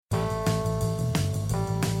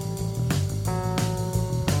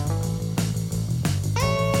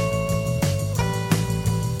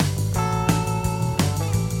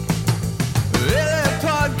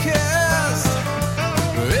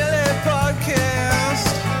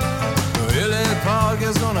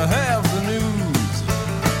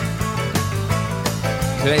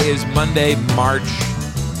Today is Monday, March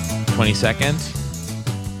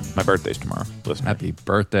 22nd. My birthday's tomorrow. Listen, happy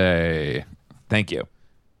birthday. Thank you.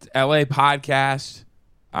 It's LA Podcast.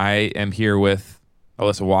 I am here with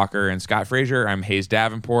Alyssa Walker and Scott Frazier. I'm Hayes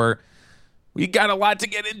Davenport. We got a lot to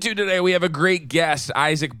get into today. We have a great guest,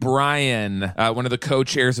 ISAAC BRYAN, one of the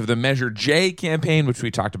co-chairs of the Measure J campaign, which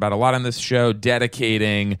we talked about a lot on this show,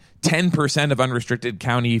 dedicating 10% of unrestricted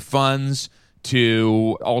county funds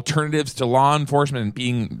to alternatives to law enforcement and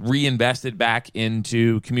being reinvested back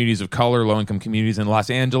into communities of color, low-income communities in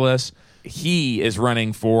Los Angeles. He is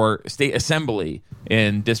running for state assembly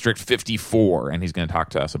in District 54, and he's going to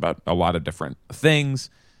talk to us about a lot of different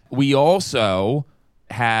things. We also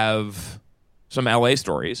have some LA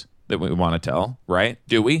stories that we want to tell, right?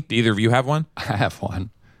 Do we? Do either of you have one? I have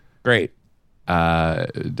one. Great.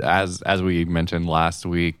 As we mentioned last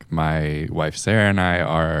week, my wife Sarah and I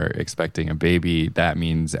are expecting a baby. That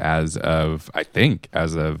means as of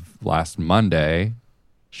last Monday,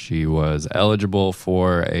 she was eligible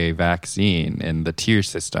for a vaccine in the tier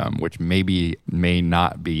system, which may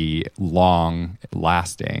not be long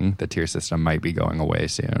lasting. The tier system might be going away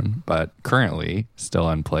soon, but currently still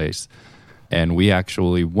in place. And we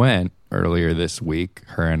actually went earlier this week,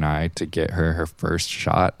 her and I, to get her first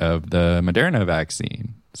shot of the Moderna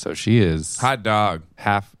vaccine. So she is hot dog,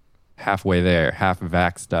 halfway there, half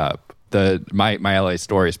vaxxed up. My LA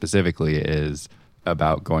story specifically is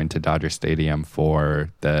about going to Dodger Stadium for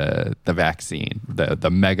the vaccine. The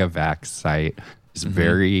MegaVax site is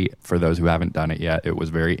very, for those who haven't done it yet, it was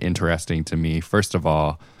very interesting to me. First of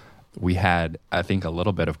all, we had, I think, a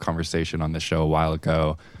little bit of conversation on the show a while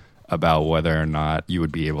ago about whether or not you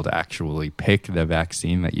would be able to actually pick the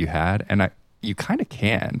vaccine that you had. And you kind of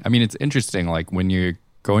can. I mean, it's interesting, like when you're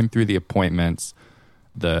going through the appointments,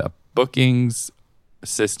 the bookings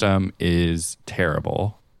system is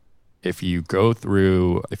terrible. If you go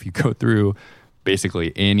through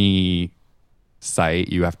basically any site,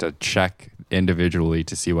 you have to check individually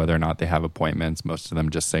to see whether or not they have appointments. Most of them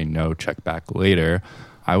just say no, check back later.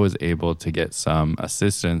 I was able to get some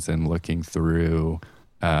assistance in looking through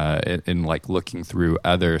looking through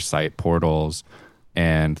other site portals,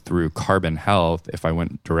 and through Carbon Health, if I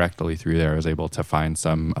went directly through there, I was able to find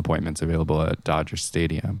some appointments available at Dodger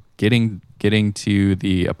Stadium. Getting to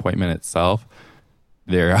the appointment itself,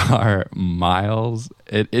 there are miles.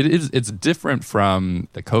 It's different from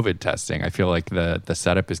the COVID testing. I feel like the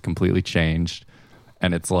setup is completely changed,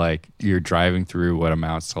 and it's like you're driving through what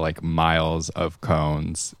amounts to like miles of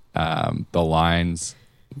cones. The lines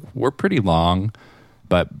were pretty long.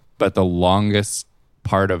 But the longest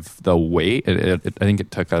part of the wait, I think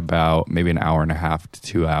it took about maybe an hour and a half to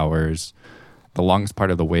 2 hours. The longest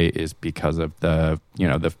part of the wait is because of the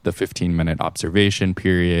 15-minute observation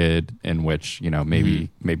period in which, maybe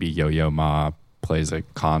Yo-Yo Ma plays a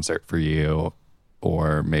concert for you,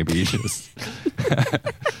 or maybe you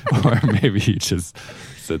just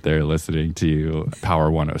sit there listening to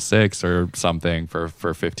Power 106 or something for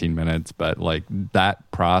 15 minutes. But like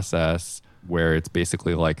that process, where it's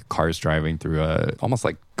basically like cars driving through almost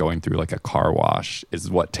like going through like a car wash, is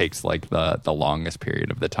what takes like the longest period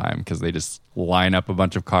of the time, because they just line up a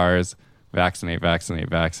bunch of cars, vaccinate,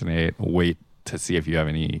 wait to see if you have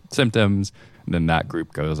any symptoms, and then that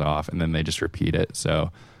group goes off, and then they just repeat it.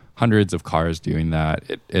 So hundreds of cars doing that.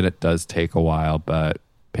 It does take a while, but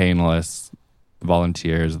painless.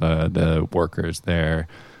 Volunteers, the workers there,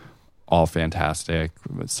 all fantastic.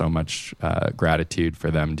 So much gratitude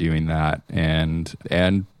for them doing that, and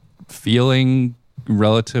feeling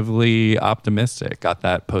relatively optimistic. Got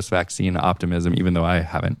that post-vaccine optimism, even though I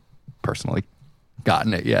haven't personally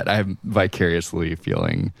gotten it yet. I'm vicariously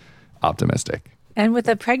feeling optimistic. And with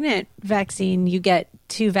a pregnant vaccine, you get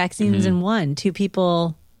two vaccines in one. Two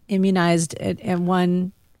people immunized and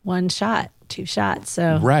one shot. 2 shots.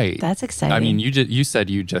 So right, that's exciting. I mean, you said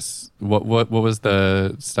what was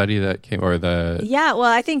the study that came, or the well,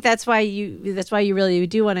 I think that's why you really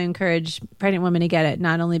do want to encourage pregnant women to get it,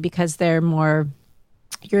 not only because your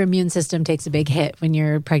immune system takes a big hit when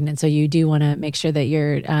you're pregnant, so you do want to make sure that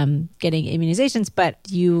you're getting immunizations, but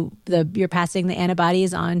you're passing the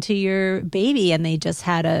antibodies on to your baby. And they just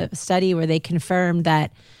had a study where they confirmed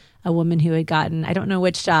that a woman who had gotten, I don't know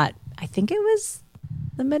which shot, I think it was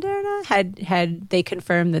the Moderna, had they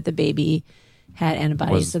confirmed that the baby had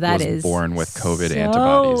antibodies. So that is born with COVID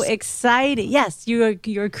antibodies. So exciting. Yes,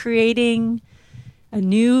 you're creating a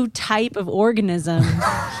new type of organism,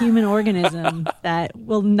 human organism, that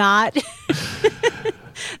will not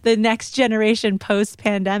the next generation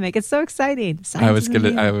post-pandemic. It's so exciting.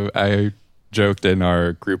 I joked in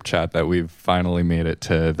our group chat that we've finally made it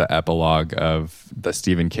to the epilogue of the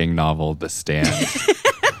Stephen King novel, The Stand.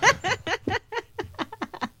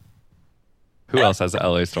 Who else has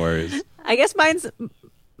LA stories? I guess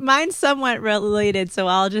mine's somewhat related, so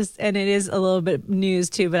I'll just, and it is a little bit news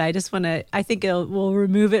too, but I just want to, I think we'll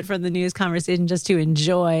remove it from the news conversation just to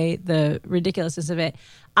enjoy the ridiculousness of it.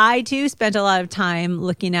 I too spent a lot of time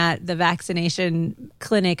looking at the vaccination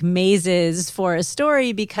clinic mazes for a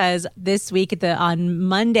story, because this week on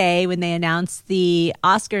Monday, when they announced the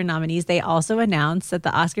Oscar nominees, they also announced that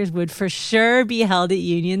the Oscars would for sure be held at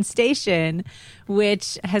Union Station,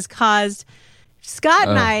 which has caused Scott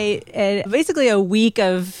and I basically a week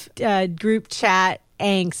of group chat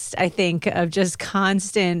angst, I think, of just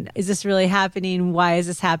constant, is this really happening? Why is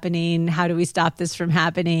this happening? How do we stop this from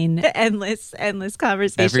happening? Endless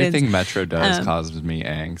conversations. Everything Metro does causes me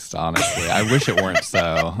angst, honestly. I wish it weren't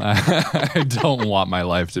so. I don't want my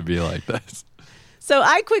life to be like this. So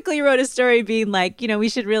I quickly wrote a story being like, we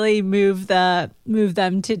should really move them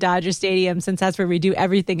to Dodger Stadium, since that's where we do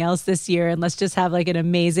everything else this year. And let's just have like an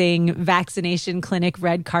amazing vaccination clinic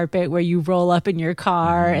red carpet where you roll up in your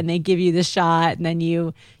car and they give you the shot. And then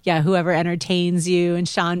whoever entertains you, and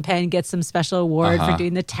Sean Penn gets some special award for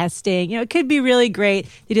doing the testing. It could be really great.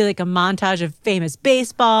 They do like a montage of famous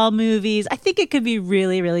baseball movies. I think it could be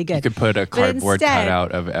really, really good. You could put a cardboard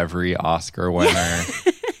cutout of every Oscar winner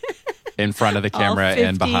in front of the camera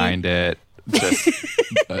and behind it, just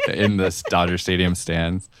in this Dodger Stadium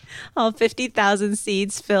stands. All 50,000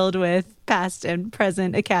 seats filled with past and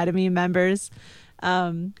present Academy members.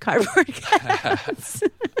 Cardboard cutouts.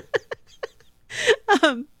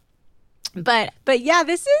 But yeah,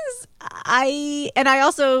 this is I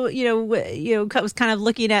also was kind of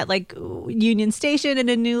looking at like Union Station in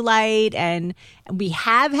a new light, and we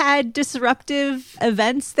have had disruptive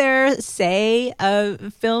events there. Say a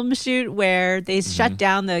film shoot where they shut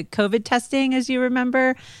down the COVID testing, as you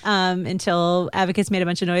remember, until advocates made a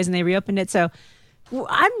bunch of noise and they reopened it. So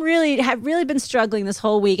have really been struggling this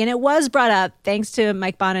whole week. And it was brought up thanks to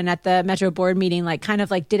Mike Bonin at the Metro board meeting, like kind of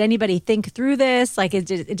like, did anybody think through this? Like, is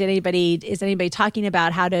anybody talking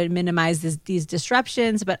about how to minimize these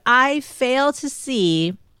disruptions? But I fail to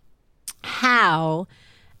see how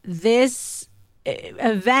this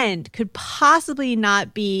event could possibly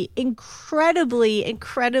not be incredibly,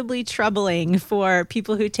 incredibly troubling for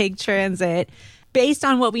people who take transit, based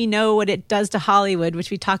on what we know, what it does to Hollywood,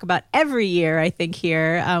 which we talk about every year, I think,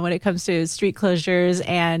 here, when it comes to street closures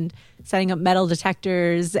and setting up metal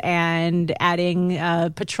detectors and adding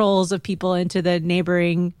patrols of people into the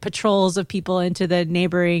neighboring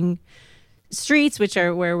streets, which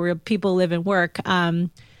are where people live and work.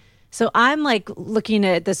 So I'm like looking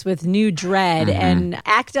at this with new dread, and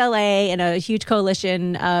ACT LA and a huge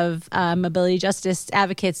coalition of mobility justice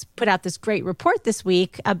advocates put out this great report this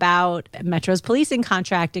week about Metro's policing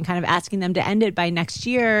contract and kind of asking them to end it by next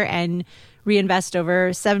year and reinvest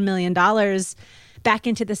over $7 million back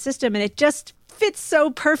into the system. And it just fits so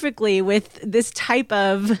perfectly with this type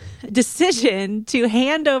of decision to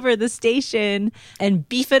hand over the station and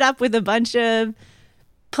beef it up with a bunch of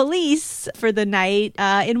police for the night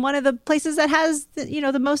in one of the places that has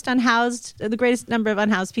the greatest number of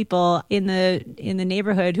unhoused people in the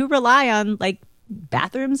neighborhood, who rely on like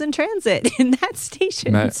bathrooms and transit in that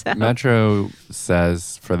station. Metro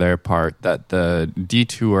says for their part that the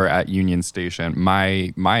detour at Union Station,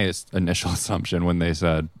 my initial assumption when they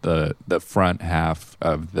said the front half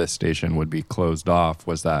of the station would be closed off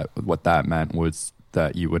was that what that meant was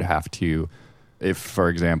that you would have to, if, for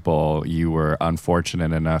example, you were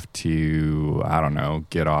unfortunate enough to, I don't know,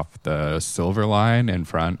 get off the Silver Line in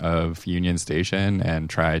front of Union Station and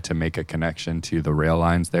try to make a connection to the rail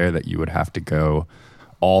lines there, that you would have to go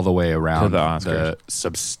all the way around the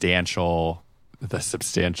substantial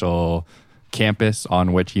campus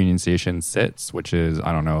on which Union Station sits, which is,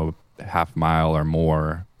 I don't know, half mile or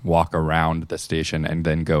more, walk around the station and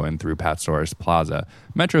then go in through Pat Storrs Plaza.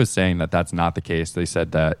 Metro is saying that that's not the case. They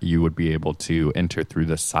said that you would be able to enter through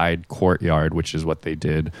the side courtyard, which is what they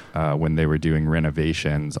did when they were doing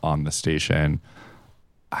renovations on the station.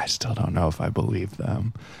 I still don't know if I believe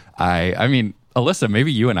them. I mean, Alyssa,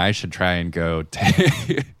 maybe you and I should try and go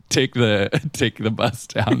take the bus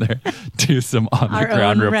down there, do some on the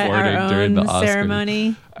ground reporting during the Oscars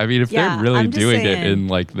ceremony. I mean, if they're really doing it in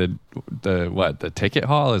like the ticket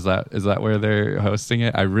hall, is that where they're hosting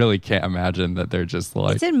it? I really can't imagine that they're just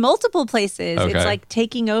like, it's in multiple places. Okay. It's like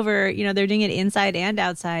taking over, they're doing it inside and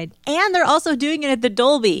outside. And they're also doing it at the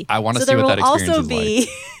Dolby. I want to see what that experience is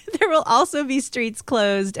like. There will also be streets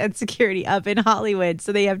closed and security up in Hollywood.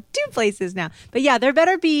 So they have two places now. But yeah, there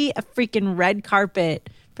better be a freaking red carpet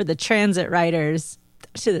for the transit riders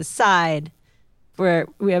to the side where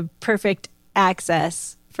we have perfect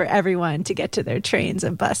access for everyone to get to their trains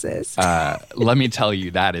and buses. Let me tell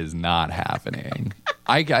you, that is not happening.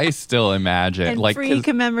 I still imagine and like free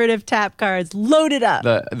commemorative tap cards loaded up.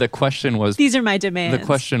 The question was, these are my demands. The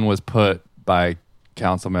question was put by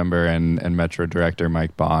council member and Metro Director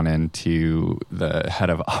Mike Bonin to the head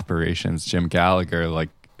of operations Jim Gallagher, like,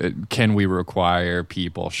 can we require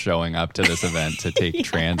people showing up to this event to take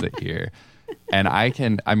transit here? And I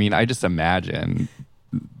just imagine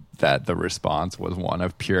that the response was one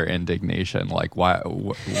of pure indignation. Like, why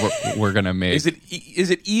we're gonna make? Is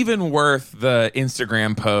it even worth the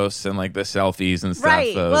Instagram posts and like the selfies and stuff?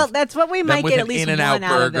 Right. Well, that's what we might get at least In-N-Out one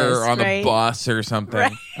out of burger this, on right? the bus or something.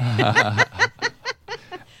 Right.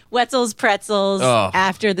 Wetzel's Pretzels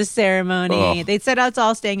after the ceremony. They said it's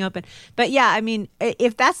all staying open. But yeah, I mean,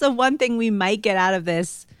 if that's the one thing we might get out of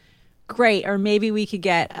this, great. Or maybe we could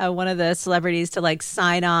get one of the celebrities to like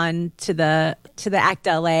sign on to the Act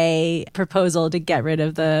LA proposal to get rid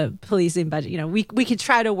of the policing budget. You know, we could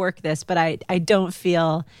try to work this, but I don't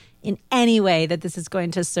feel in any way that this is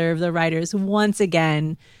going to serve the writers once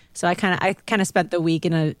again. So I kind of spent the week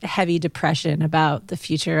in a heavy depression about the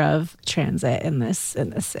future of transit in this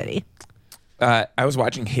city. I was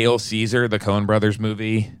watching Hail Caesar, the Coen Brothers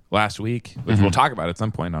movie, last week, which we'll talk about at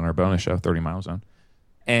some point on our bonus show, 30 Mile Zone.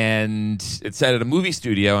 And it said at a movie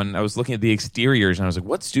studio, and I was looking at the exteriors, and I was like,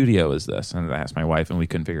 what studio is this? And I asked my wife, and we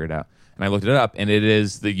couldn't figure it out. And I looked it up, and it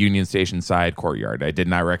is the Union Station side courtyard. I did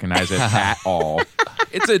not recognize it at all.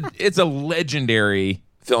 It's a legendary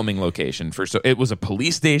filming location. It was a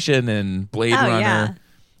police station in Blade Runner. Yeah.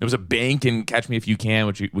 It was a bank in Catch Me If You Can,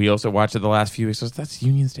 which we also watched in the last few weeks. So that's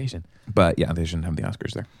Union Station. But yeah, they shouldn't have the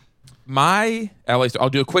Oscars there. My LA,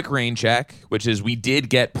 I'll do a quick rain check, which is we did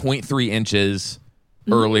get 0.3 inches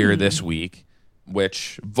earlier this week,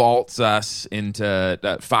 which vaults us into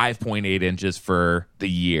 5.8 inches for the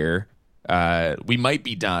year. We might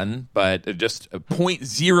be done, but just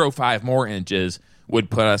 0.05 more inches would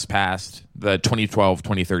put us past the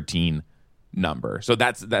 2012-2013 number. So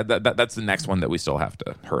that's the next one that we still have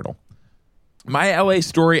to hurdle. My LA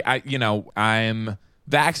story, I'm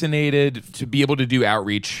vaccinated to be able to do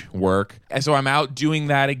outreach work. And so I'm out doing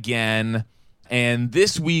that again. And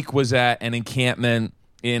this week was at an encampment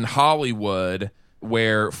in Hollywood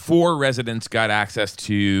where 4 residents got access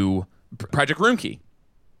to Project Roomkey.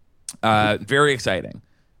 Very exciting.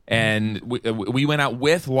 And we went out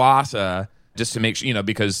with LASA just to make sure,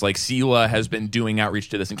 because like SELA has been doing outreach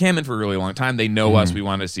to this encampment for a really long time. They know us. We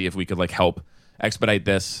wanted to see if we could like help expedite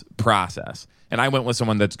this process. And I went with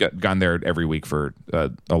someone that's gone there every week for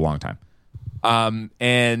a long time.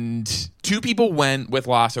 And 2 people went with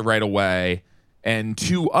LASA right away, and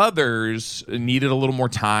 2 others needed a little more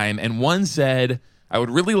time. And one said, I would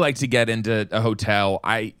really like to get into a hotel.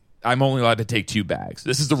 I'm only allowed to take 2 bags.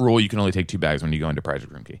 This is the rule. You can only take 2 bags when you go into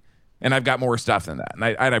Project Roomkey. And I've got more stuff than that. And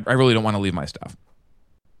I really don't want to leave my stuff.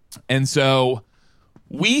 And so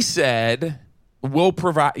we said, we'll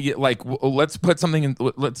provide, like, let's put something in,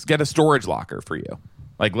 let's get a storage locker for you.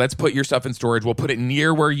 Like, let's put your stuff in storage. We'll put it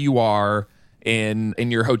near where you are in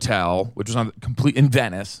your hotel, which was in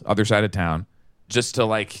Venice, other side of town, just to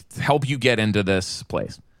like help you get into this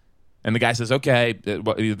place. And the guy says, okay,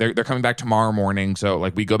 they're coming back tomorrow morning. So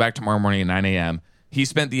like we go back tomorrow morning at 9 a.m. He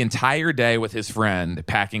spent the entire day with his friend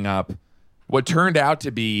packing up what turned out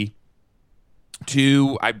to be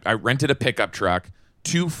I rented a pickup truck,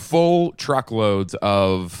 2 full truckloads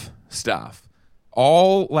of stuff,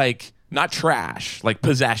 all like not trash, like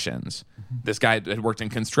possessions. This guy had worked in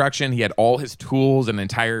construction. He had all his tools, an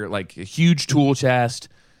entire like a huge tool chest,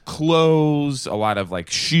 clothes, a lot of like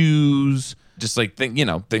shoes, just like things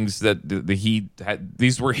that he had.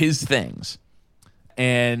 These were his things.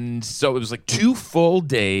 And so it was like 2 full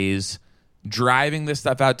days driving this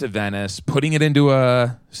stuff out to Venice, putting it into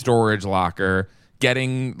a storage locker,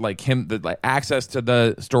 getting like access to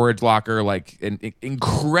the storage locker, like an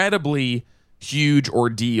incredibly huge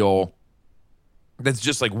ordeal. That's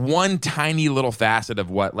just like one tiny little facet of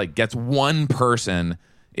what like gets one person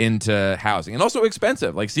into housing, and also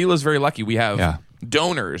expensive. Like SELA's very lucky. We have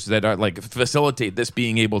donors that are like facilitate this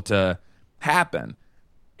being able to happen.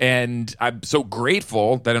 And I'm so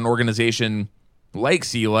grateful that an organization like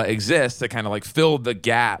SELA exists to kind of like fill the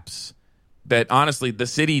gaps that honestly the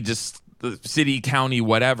city, county,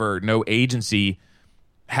 whatever, no agency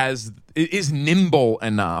is nimble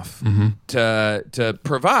enough to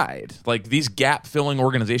provide. Like these gap filling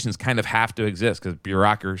organizations kind of have to exist because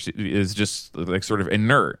bureaucracy is just like sort of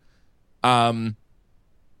inert.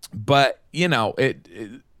 But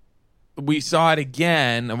we saw it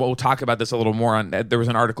again, and we'll talk about this a little more. There was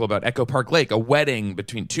an article about Echo Park Lake, a wedding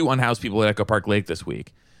between 2 unhoused people at Echo Park Lake this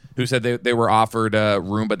week, who said they were offered a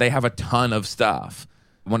room, but they have a ton of stuff.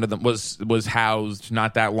 One of them was housed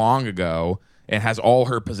not that long ago and has all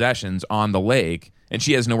her possessions on the lake, and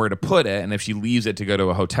she has nowhere to put it. And if she leaves it to go to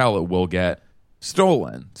a hotel, it will get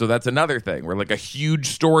stolen. So that's another thing where like a huge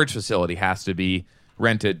storage facility has to be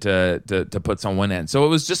rented to put someone in. So it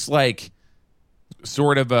was just like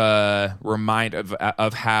sort of a reminder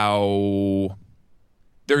of how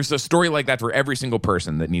there's a story like that for every single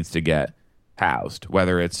person that needs to get housed,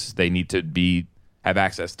 whether it's they need to have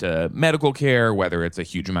access to medical care, whether it's a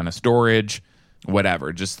huge amount of storage,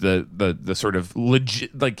 whatever. Just the sort of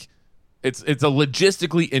like it's a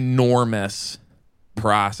logistically enormous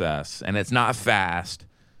process, and it's not fast.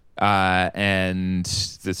 And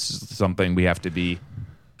this is something we have to be.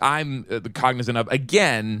 I'm cognizant of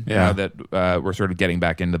again. Now that we're sort of getting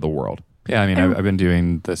back into the world. Yeah, I mean, I've been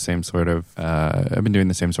doing the same sort of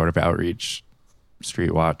outreach,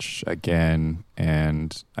 street watch again,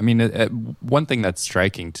 and I mean, one thing that's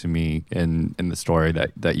striking to me in the story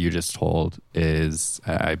that you just told is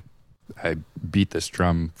I beat this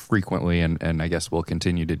drum frequently, and I guess we'll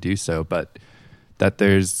continue to do so, but that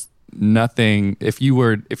there's nothing. If you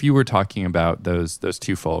were talking about those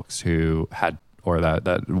two folks who had, or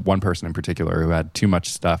that one person in particular who had too much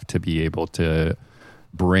stuff to be able to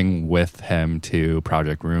bring with him to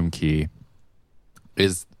Project Room Key,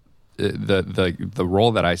 is the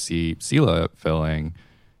role that I see Sela filling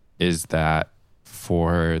is that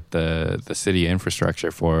for the city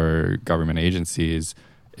infrastructure, for government agencies,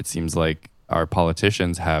 it seems like our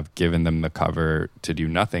politicians have given them the cover to do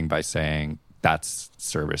nothing by saying that's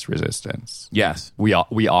service resistance. Yes, we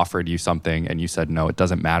offered you something and you said no. It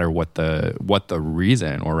doesn't matter what the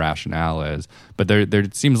reason or rationale is, but there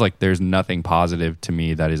seems like there's nothing positive to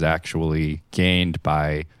me that is actually gained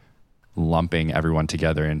by lumping everyone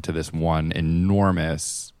together into this one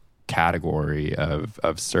enormous category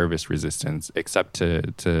of service resistance, except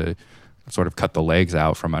to sort of cut the legs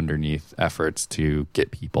out from underneath efforts to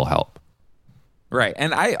get people help. Right.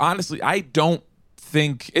 And I don't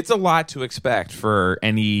think it's a lot to expect for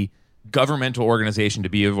any governmental organization to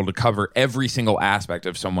be able to cover every single aspect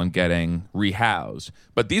of someone getting rehoused.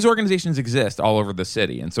 But these organizations exist all over the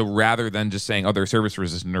city. And so rather than just saying, oh, they're service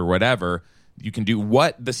resistant or whatever, you can do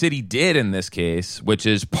what the city did in this case, which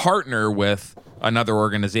is partner with another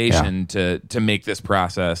organization to make this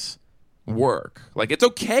process work. Like, it's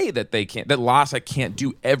okay that LASA can't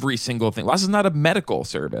do every single thing. LASA is not a medical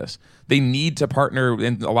service. They need to partner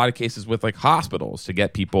in a lot of cases with like hospitals to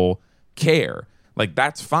get people care. Like,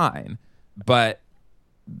 that's fine. But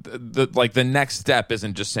the next step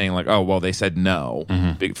isn't just saying like, oh, well, they said no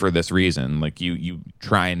for this reason. Like, you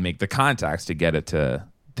try and make the contacts to get it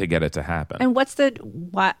to happen. And what's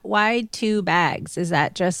why 2 bags? Is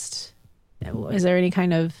there any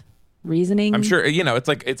kind of reasoning? I'm sure,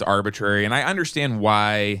 it's arbitrary, and I understand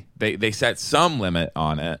why they set some limit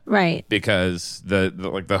on it. Right. Because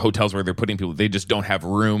the hotels where they're putting people, they just don't have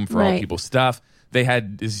room for all people's stuff. They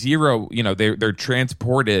had 0, they're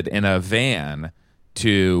transported in a van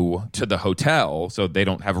to the hotel, so they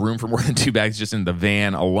don't have room for more than 2 bags just in the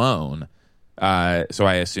van alone. So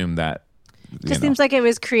I assume that just seems like it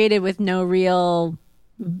was created with no real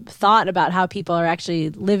thought about how people are actually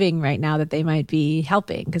living right now that they might be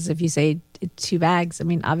helping. Because if you say 2 bags, I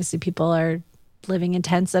mean, obviously people are living in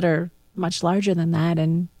tents that are much larger than that,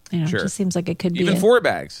 and it just seems like it could be even 4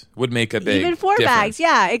 bags would make a big even 4 difference. Bags,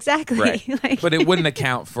 yeah, exactly. Right. But it wouldn't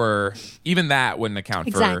account for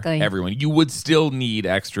for everyone. You would still need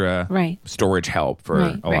extra storage help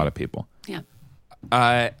for a lot of people. Yeah.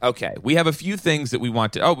 Okay, we have a few things that we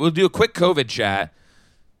want to. We'll do a quick COVID chat.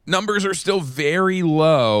 Numbers are still very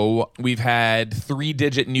low. We've had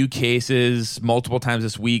 3-digit new cases multiple times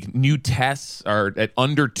this week. New tests are at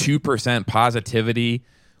under 2% positivity.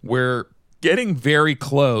 We're getting very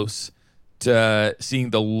close to seeing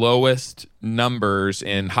the lowest numbers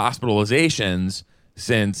in hospitalizations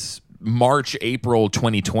since March, April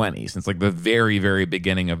 2020, since like the very, very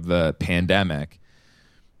beginning of the pandemic.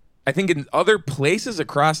 I think in other places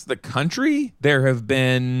across the country, there have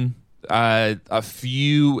been a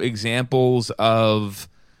few examples of,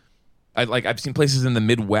 I've seen places in the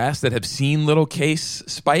Midwest that have seen little case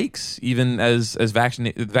spikes, even as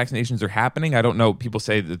vaccinations are happening. I don't know. People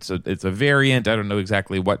say it's a variant. I don't know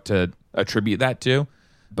exactly what to attribute that to.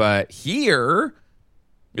 But here,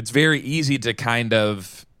 it's very easy to kind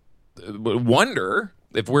of wonder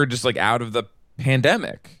if we're just like out of the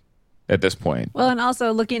pandemic at this point. Well, and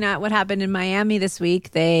also looking at what happened in Miami this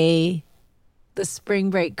week, the spring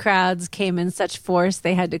break crowds came in such force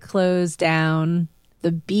they had to close down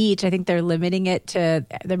the beach. I think they're limiting it to,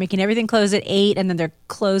 they're making everything close at 8, and then they're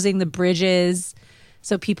closing the bridges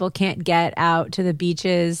so people can't get out to the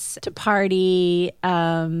beaches to party.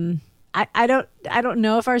 I don't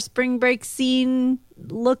know if our spring break scene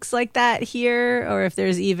looks like that here, or if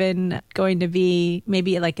there's even going to be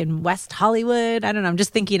maybe like in West Hollywood. I don't know. I'm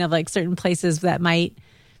just thinking of like certain places that might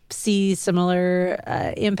see similar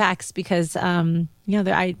impacts because,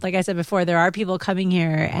 like I said before, there are people coming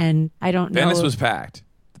here, and I don't know. Venice was packed.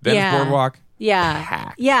 Venice Boardwalk. Yeah.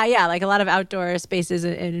 Packed. Yeah. Like a lot of outdoor spaces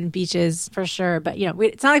and beaches for sure. But,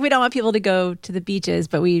 it's not like we don't want people to go to the beaches,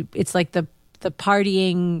 but it's like the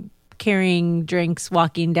partying, carrying drinks,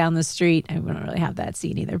 walking down the street. I don't really have that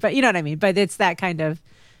scene either, but you know what I mean? But it's that kind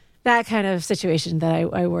of situation that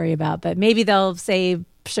I worry about. But maybe they'll say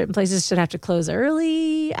certain places should have to close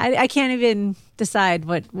early. I can't even decide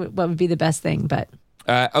what would be the best thing, but.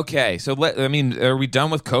 Okay, so are we done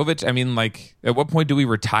with COVID? I mean, like, at what point do we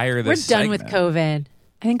retire this? We're done with COVID.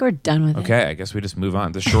 I think we're done with it. Okay, I guess we just move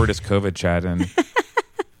on. The shortest COVID chat in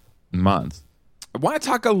months. I want to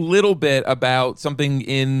talk a little bit about something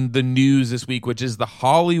in the news this week, which is the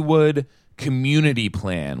Hollywood Community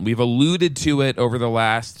Plan. We've alluded to it over the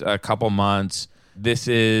last couple months. This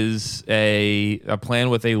is a plan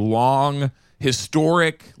with a long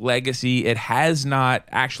historic legacy. It has not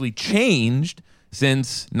actually changed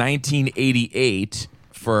since 1988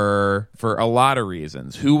 for a lot of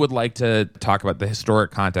reasons. Who would like to talk about the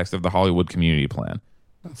historic context of the Hollywood Community Plan?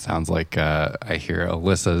 That sounds like I hear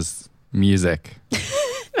Alyssa's music.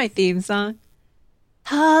 My theme song.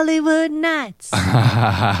 Hollywood Nights.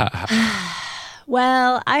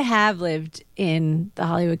 Well, I have lived in the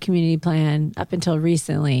Hollywood Community Plan up until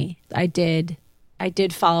recently. I did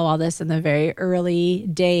follow all this in the very early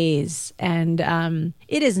days, and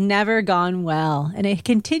it has never gone well, and it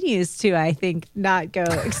continues to, I think, not go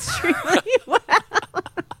extremely well.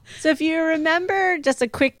 So if you remember, just a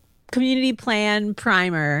quick community plan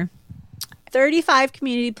primer, 35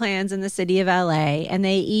 community plans in the city of LA, and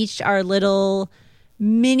they each are little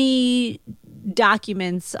mini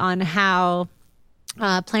documents on how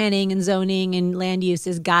planning and zoning and land use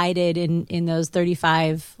is guided in those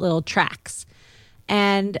 35 little tracks.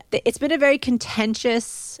 And it's been a very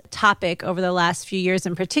contentious topic over the last few years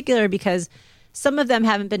in particular because some of them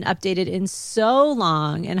haven't been updated in so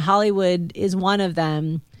long, and Hollywood is one of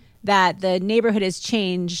them, that the neighborhood has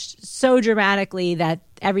changed so dramatically that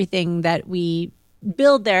everything that we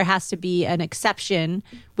build there has to be an exception,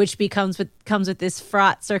 which comes with this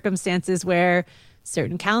fraught circumstances where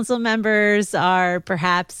certain council members are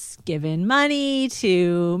perhaps given money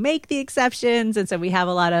to make the exceptions. And so we have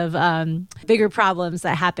a lot of bigger problems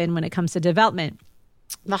that happen when it comes to development.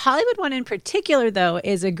 The Hollywood one in particular, though,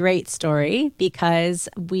 is a great story because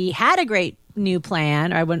we had a great new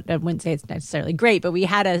plan. Or I wouldn't say it's necessarily great, but we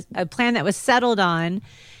had a plan that was settled on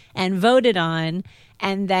and voted on.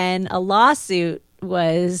 And then a lawsuit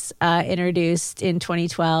was introduced in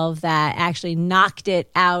 2012 that actually knocked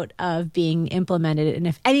it out of being implemented. And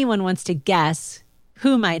if anyone wants to guess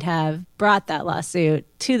who might have brought that lawsuit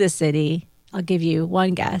to the city, I'll give you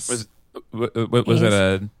one guess. Was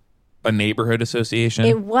it a neighborhood association?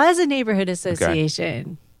 It was a neighborhood association.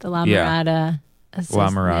 Okay. The La Mirada. La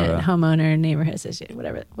Mirada. Homeowner Neighborhood Association,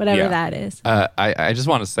 whatever that is. I just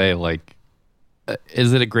want to say,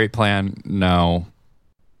 is it a great plan? No.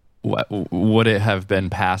 Would it have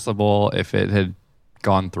been passable if it had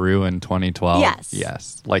gone through in 2012?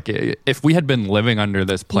 Yes. If we had been living under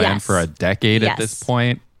this plan for a decade at this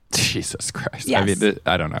point, Jesus Christ. Yes. I mean,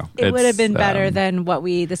 I don't know. It would have been better than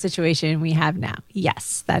the situation we have now.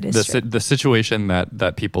 Yes, that is true. The situation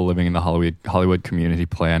that people living in the Hollywood Community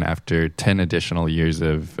Plan after 10 additional years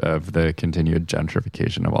of the continued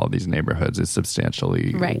gentrification of all these neighborhoods is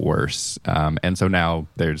substantially worse. And so now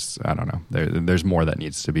there's more that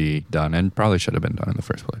needs to be done and probably should have been done in the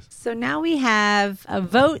first place. So now we have a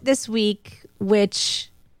vote this week, which,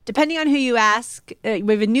 depending on who you ask, we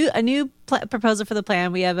have a new proposal for the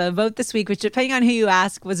plan. We have a vote this week, which, depending on who you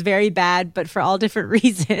ask, was very bad, but for all different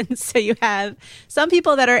reasons. So you have some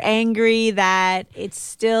people that are angry that it's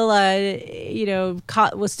still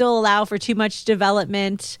will still allow for too much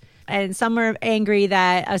development, and some are angry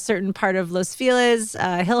that a certain part of Los Feliz,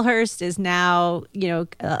 Hillhurst, is now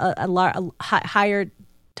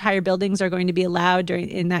higher buildings are going to be allowed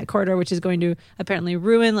in that corridor, which is going to apparently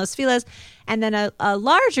ruin Los Feliz. And then a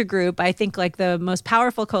larger group, I think, like the most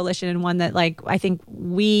powerful coalition, and one that I think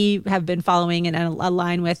we have been following and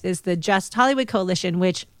align with, is the Just Hollywood Coalition,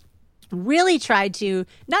 which really tried to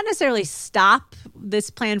not necessarily stop this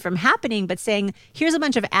plan from happening, but saying, here's a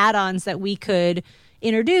bunch of add-ons that we could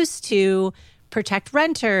introduce to protect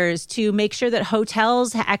renters, to make sure that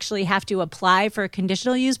hotels actually have to apply for a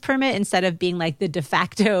conditional use permit instead of being like the de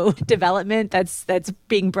facto development that's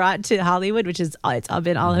being brought to Hollywood, which is it's all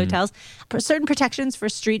been all hotels. Certain protections for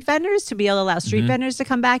street vendors to be able to allow street vendors to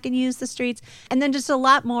come back and use the streets. And then just a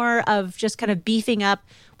lot more of just kind of beefing up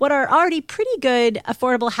what are already pretty good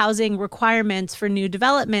affordable housing requirements for new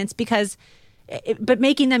developments, but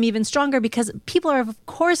making them even stronger, because people are of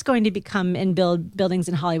course going to become and build buildings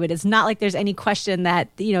in Hollywood. It's not like there's any question that,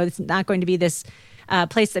 it's not going to be this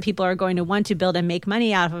place that people are going to want to build and make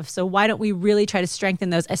money out of. So why don't we really try to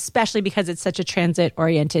strengthen those, especially because it's such a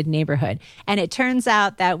transit-oriented neighborhood? And it turns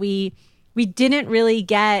out that we didn't really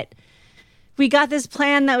we got this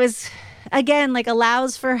plan that was, again, like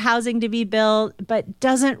allows for housing to be built, but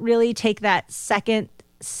doesn't really take that second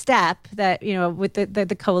step that, with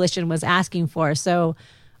the coalition was asking for. So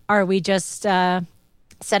are we just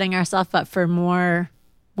setting ourselves up for more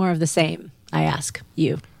of the same? I ask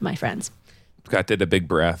you, my friends. Scott did a big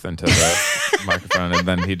breath into the microphone, and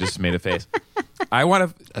then he just made a face. I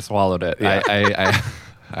swallowed it. Yeah.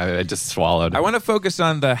 I just swallowed. I want to focus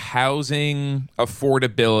on the housing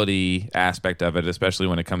affordability aspect of it, especially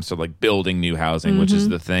when it comes to like building new housing, which is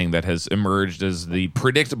the thing that has emerged as the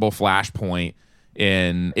predictable flashpoint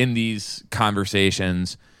in these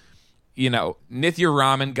conversations. Nithya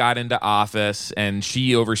Raman got into office, and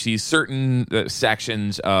she oversees certain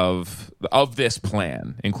sections of this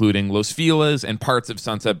plan, including Los Feliz and parts of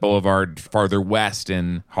Sunset Boulevard farther west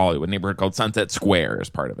in Hollywood, a neighborhood called Sunset Square is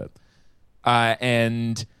part of it.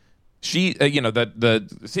 And she,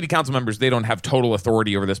 the city council members, they don't have total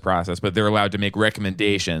authority over this process, but they're allowed to make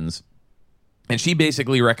recommendations. And she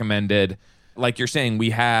basically recommended, like you're saying,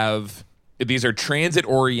 these are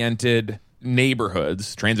transit-oriented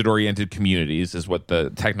neighborhoods, transit-oriented communities is what the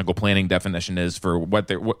technical planning definition is for what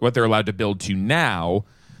they're allowed to build to now,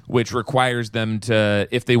 which requires them to,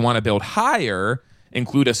 if they want to build higher,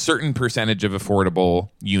 include a certain percentage of affordable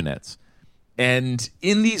units. And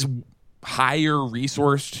in these higher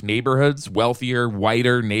resourced neighborhoods, wealthier,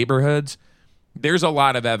 whiter neighborhoods, there's a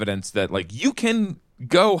lot of evidence that like you can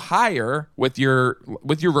go higher with your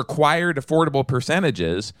required affordable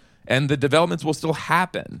percentages, and the developments will still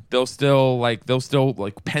happen. They'll still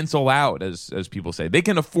pencil out, as people say. They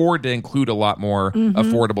can afford to include a lot more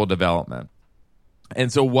affordable development.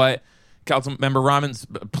 And so what Councilmember Raman's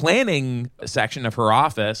planning section of her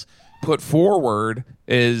office put forward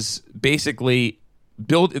is basically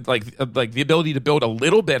build the ability to build a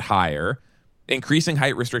little bit higher, increasing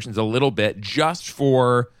height restrictions a little bit just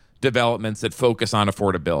for developments that focus on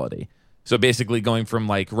affordability. So basically going from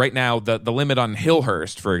like right now, the limit on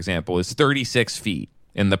Hillhurst, for example, is 36 feet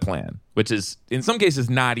in the plan, which is in some cases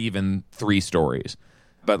not even 3 stories,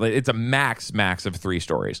 but it's a max of 3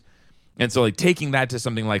 stories. And so like taking that to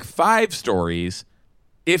something like 5 stories,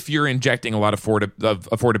 if you're injecting a lot of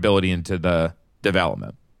affordability into the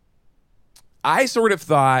development. I sort of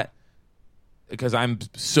thought, because I'm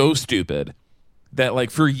so stupid, that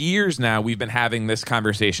like for years now we've been having this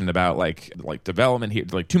conversation about like development here,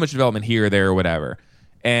 like too much development here, there, or whatever.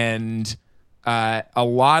 And a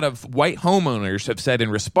lot of white homeowners have said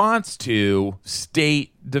in response to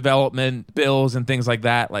state development bills and things like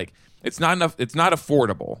that, like it's not enough, it's not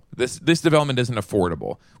affordable. This development isn't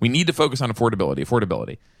affordable. We need to focus on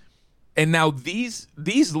affordability. And now these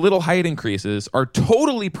little height increases are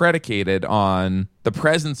totally predicated on the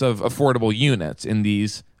presence of affordable units in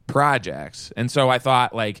these projects. And so I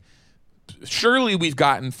thought, like, surely we've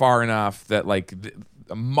gotten far enough that, like,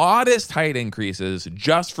 the modest height increases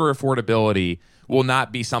just for affordability will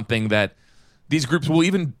not be something that these groups will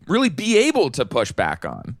even really be able to push back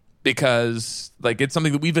on, because, like, it's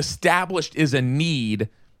something that we've established is a need,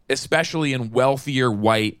 especially in wealthier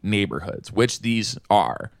white neighborhoods, which these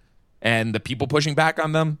are. And the people pushing back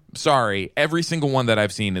on them, sorry, every single one that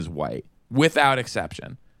I've seen is white, without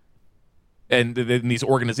exception. And these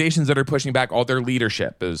organizations that are pushing back, all their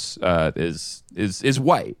leadership is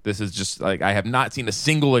white. This is just like, I have not seen a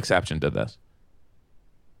single exception to this.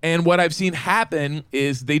 And what I've seen happen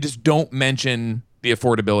is they just don't mention the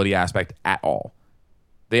affordability aspect at all.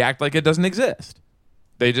 They act like it doesn't exist.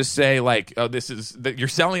 They just say, like, oh, you're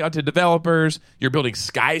selling out to developers. You're building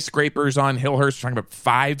skyscrapers on Hillhurst. We're talking about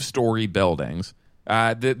 5-story buildings.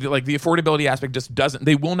 The affordability aspect just doesn't.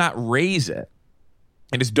 They will not raise it,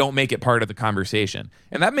 and just don't make it part of the conversation.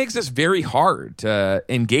 And that makes this very hard to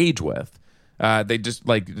engage with. They just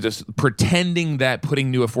pretending that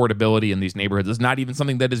putting new affordability in these neighborhoods is not even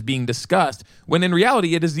something that is being discussed, when in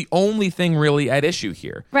reality it is the only thing really at issue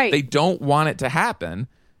here. Right. They don't want it to happen.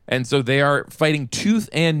 And so they are fighting tooth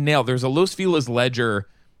and nail. There's a Los Feliz Ledger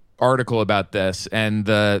article about this, and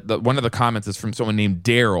the one of the comments is from someone named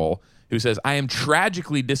Daryl, who says, I am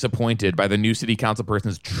tragically disappointed by the new city council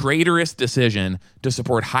person's traitorous decision to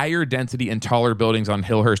support higher density and taller buildings on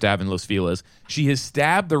Hillhurst Ave in Los Feliz. She has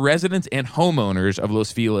stabbed the residents and homeowners of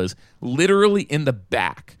Los Feliz literally in the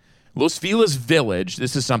back. Los Feliz Village,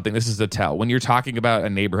 this is a tell. When you're talking about a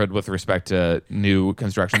neighborhood with respect to new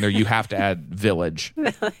construction there, you have to add village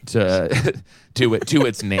to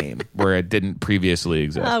its name where it didn't previously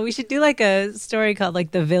exist. Oh, we should do like a story called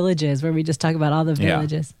like The Villages, where we just talk about all the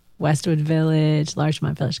villages. Westwood Village,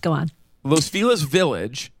 Larchmont Village. Go on. Los Feliz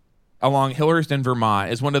Village along Hillhurst in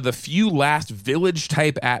Vermont is one of the few last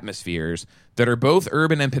village-type atmospheres that are both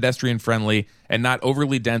urban and pedestrian-friendly and not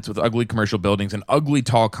overly dense with ugly commercial buildings and ugly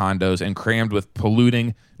tall condos and crammed with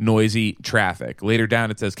polluting, noisy traffic. Later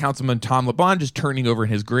down it says, Councilman Tom LeBlanc is turning over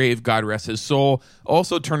in his grave, God rest his soul.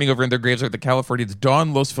 Also turning over in their graves are the Californians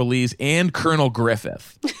Don Los Feliz and Colonel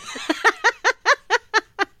Griffith.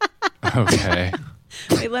 Okay.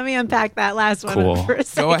 Wait, let me unpack that last one Cool. for a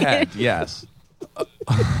second. Go ahead, yes.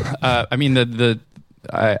 I mean,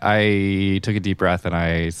 I took a deep breath and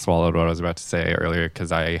I swallowed what I was about to say earlier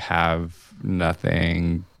because I have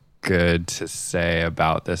nothing good to say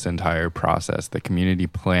about this entire process. The community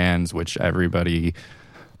plans, which everybody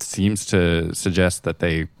seems to suggest that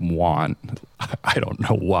they want. I don't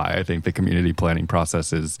know why. I think the community planning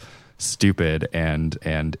process is stupid and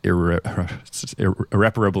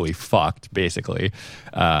irreparably fucked. Basically,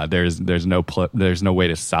 there's no way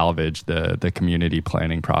to salvage the community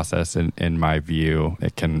planning process. In my view,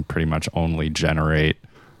 it can pretty much only generate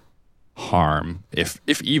harm, if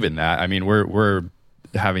even that. I mean, we're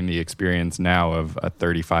having the experience now of a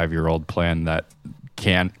 35-year-old plan that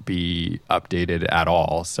can't be updated at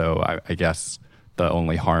all. So I guess the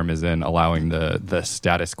only harm is in allowing the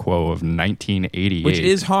status quo of 1988, which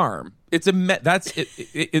is harm. It's that's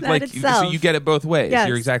it like itself. so you get it both ways. Yes.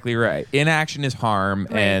 You're exactly right. Inaction is harm,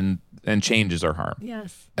 Right. and changes are harm.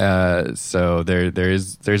 Yes. So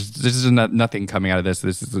there's nothing coming out of this.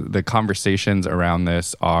 This is the conversations around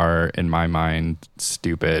this are, in my mind,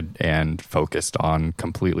 stupid and focused on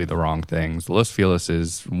completely the wrong things. Los Feliz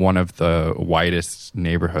is one of the whitest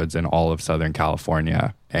neighborhoods in all of Southern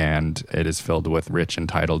California, and it is filled with rich,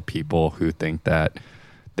 entitled people who think that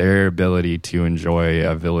their ability to enjoy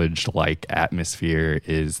a village-like atmosphere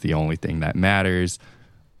is the only thing that matters.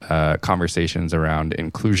 Conversations around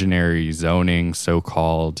inclusionary zoning,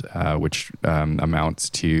 so-called, which amounts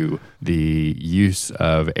to the use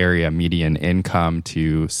of area median income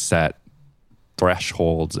to set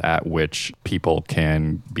thresholds at which people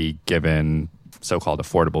can be given so-called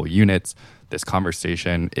affordable units. This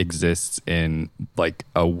conversation exists in like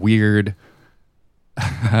a weird,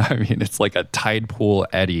 I mean, it's like a tide pool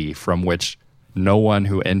eddy from which no one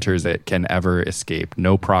who enters it can ever escape.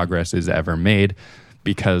 No progress is ever made,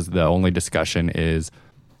 because the only discussion is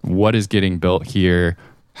what is getting built here,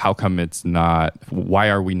 how come it's not, why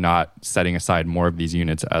are we not setting aside more of these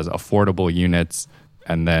units as affordable units,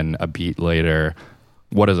 and then a beat later,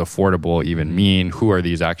 what does affordable even mean? Who are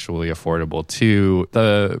these actually affordable to?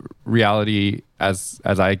 The reality, as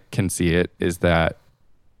I can see it, is that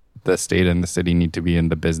the state and the city need to be in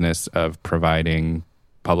the business of providing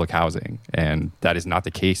public housing, and that is not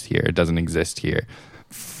the case here. It doesn't exist here.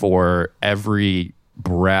 For every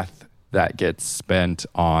breath that gets spent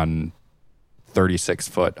on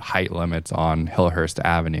 36-foot height limits on Hillhurst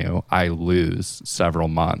Avenue, I lose several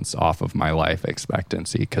months off of my life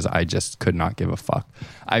expectancy because I just could not give a fuck.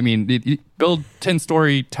 I mean, you build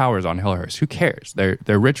 10-story towers on Hillhurst. Who cares?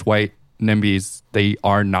 They're rich white NIMBYs. They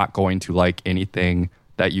are not going to like anything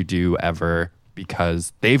that you do ever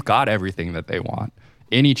because they've got everything that they want.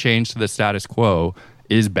 Any change to the status quo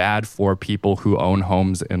is bad for people who own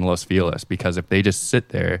homes in Los Feliz, because if they just sit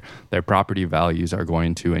there, their property values are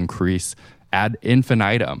going to increase ad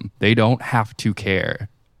infinitum. They don't have to care.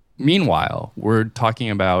 Meanwhile, we're talking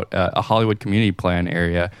about a Hollywood community plan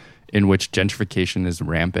area in which gentrification is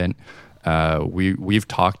rampant. We've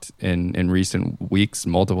talked in recent weeks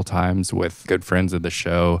multiple times with good friends of the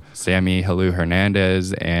show, Sammy Halu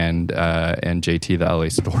Hernandez and JT the LA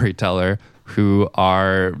Storyteller, who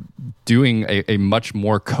are doing a much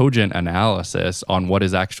more cogent analysis on what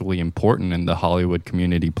is actually important in the Hollywood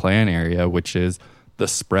community plan area, which is the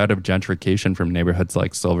spread of gentrification from neighborhoods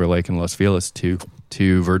like Silver Lake and Los Feliz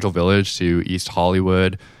to Virgil Village, to East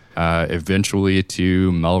Hollywood, eventually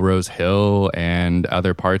to Melrose Hill and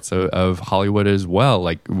other parts of Hollywood as well.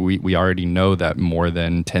 Like we already know that more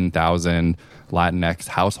than 10,000 Latinx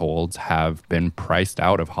households have been priced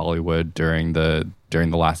out of Hollywood during the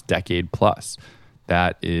last decade plus.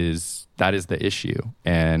 That is the issue.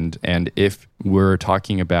 And if we're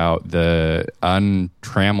talking about the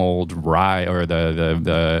untrammeled rise or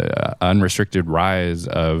the unrestricted rise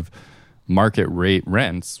of market rate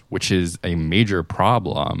rents, which is a major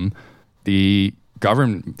problem, the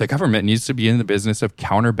government needs to be in the business of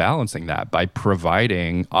counterbalancing that by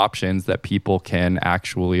providing options that people can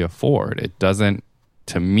actually afford. It doesn't,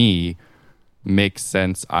 to me, make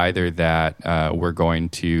sense either that we're going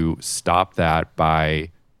to stop that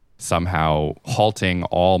by somehow halting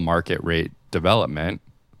all market rate development.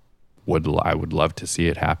 I would love to see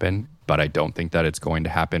it happen, but I don't think that it's going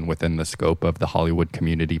to happen within the scope of the Hollywood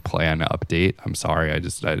Community Plan update. I'm sorry, it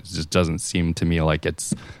just doesn't seem to me like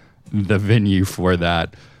it's the venue for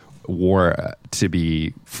that war to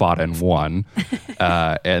be fought and won.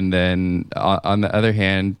 And then on the other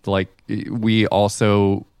hand, like, we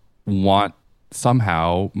also want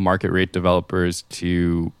somehow market rate developers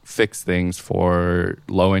to fix things for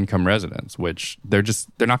low income residents, which they're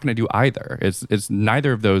not going to do either. It's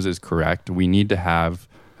neither of those is correct. We need to have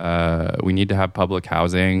public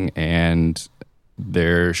housing, and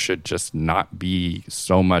there should just not be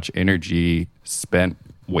so much energy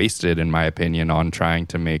wasted, in my opinion, on trying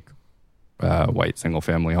to make white single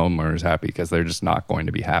family homeowners happy, because they're just not going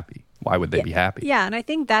to be happy. Why would they be happy? Yeah, and I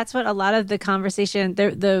think that's what a lot of the conversation,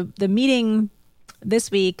 the meeting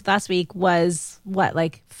last week was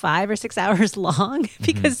like 5 or 6 hours long,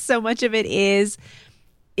 because so much of it is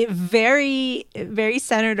very, very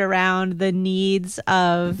centered around the needs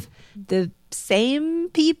of the same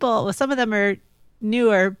people. Well, some of them are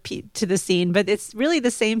newer to the scene, but it's really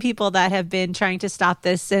the same people that have been trying to stop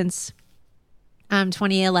this since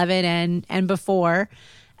 2011 and before.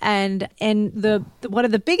 And the one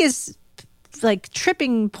of the biggest like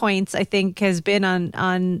tripping points, I think, has been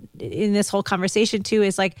on in this whole conversation too,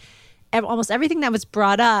 is like almost everything that was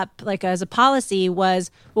brought up like as a policy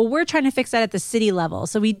was, well, we're trying to fix that at the city level,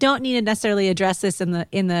 so we don't need to necessarily address this in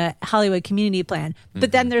the Hollywood Community Plan.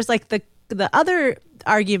 But then there's like the other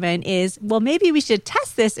argument is, well, maybe we should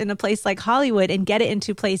test this in a place like Hollywood and get it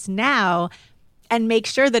into place now and make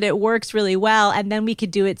sure that it works really well, and then we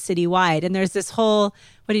could do it citywide. And there's this whole,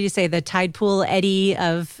 what did you say, the tide pool eddy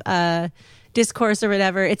of discourse or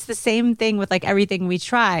whatever. It's the same thing with like everything we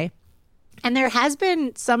try. And there has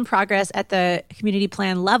been some progress at the community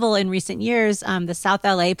plan level in recent years. The South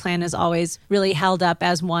LA plan has always really held up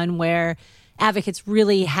as one where advocates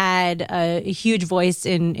really had a huge voice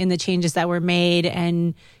in the changes that were made,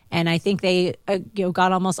 and I think they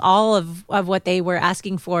got almost all of what they were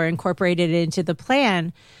asking for incorporated into the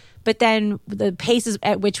plan. But then the paces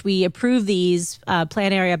at which we approve these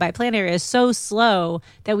plan area by plan area is so slow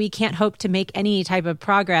that we can't hope to make any type of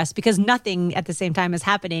progress, because nothing at the same time is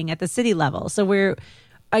happening at the city level. So we're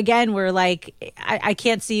like, I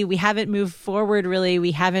can't see, we haven't moved forward really.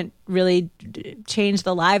 We haven't really changed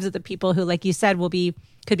the lives of the people who, like you said,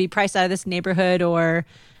 could be priced out of this neighborhood or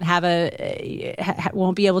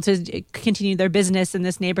won't be able to continue their business in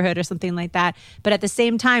this neighborhood or something like that. But at the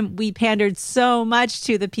same time, we pandered so much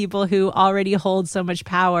to the people who already hold so much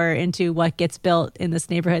power into what gets built in this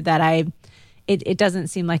neighborhood that it doesn't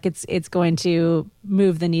seem like it's going to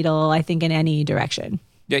move the needle, I think, in any direction.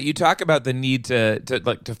 Yeah, you talk about the need to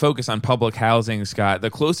focus on public housing, Scott.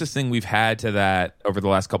 The closest thing we've had to that over the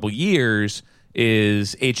last couple of years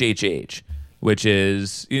is HHH, which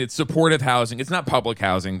is, it's supportive housing. It's not public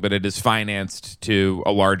housing, but it is financed to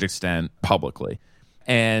a large extent publicly.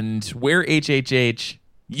 And where HHH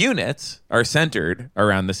units are centered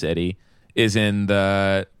around the city is in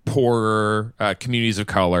the poorer communities of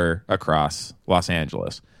color across Los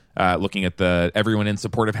Angeles. Looking at the Everyone in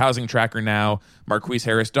Supportive Housing tracker now, Marquise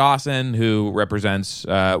Harris Dawson, who represents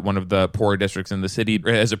one of the poorer districts in the city,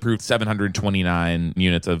 has approved 729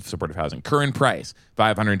 units of supportive housing. Current price,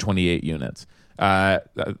 528 units.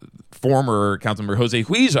 Former Councilmember Jose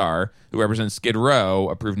Huizar, who represents Skid Row,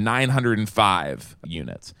 approved 905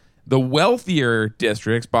 units. The wealthier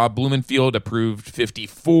districts, Bob Blumenfield approved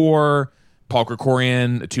 54, Paul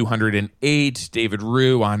Krikorian, 208, David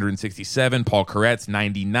Rue, 167, Paul Koretz,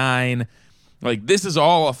 99. Like, this is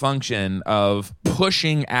all a function of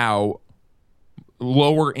pushing out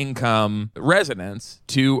lower income residents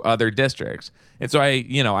to other districts. And so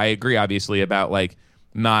I agree, obviously, about like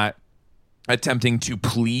not attempting to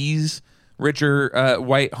please richer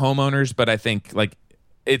white homeowners, but I think like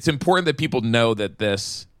it's important that people know that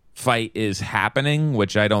this fight is happening,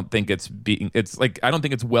 which I don't think I don't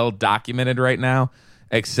think it's well documented right now,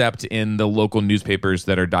 except in the local newspapers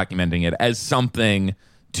that are documenting it as something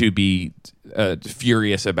to be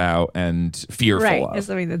furious about and fearful of. Right, as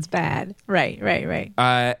something that's bad. Right.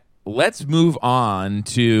 let's move on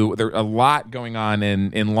to there's a lot going on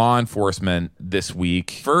in law enforcement this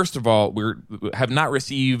week. First of all, we have not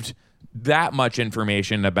received that much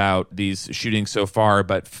information about these shootings so far,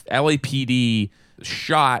 but LAPD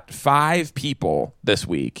shot 5 people this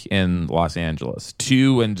week in Los Angeles,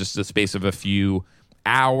 2 in just the space of a few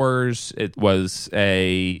hours. It was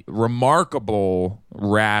a remarkable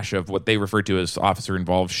rash of what they refer to as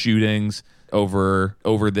officer-involved shootings over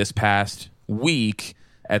this past week,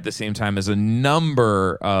 at the same time as a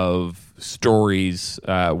number of stories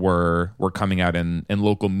were coming out in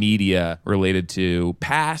local media related to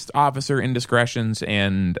past officer indiscretions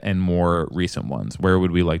and more recent ones. Where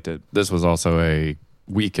would we like to? This was also a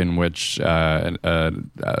week in which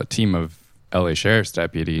a team of LA Sheriff's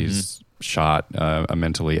deputies shot a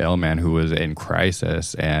mentally ill man who was in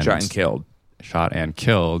crisis and shot and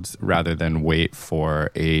killed rather than wait for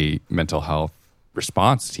a mental health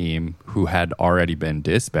response team who had already been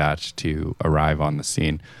dispatched to arrive on the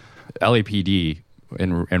scene. LAPD,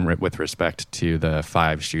 with respect to the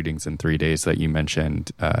 5 shootings in 3 days that you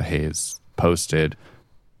mentioned, Hayes, posted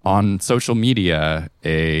on social media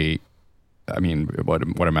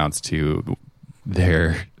what amounts to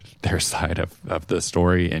their side of the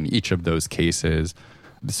story in each of those cases.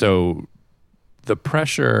 So the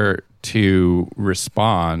pressure to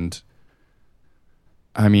respond,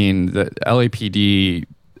 the LAPD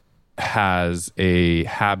has a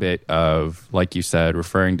habit of, like you said,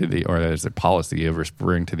 there's a policy of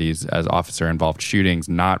referring to these as officer-involved shootings,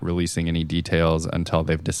 not releasing any details until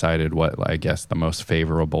they've decided what, I guess, the most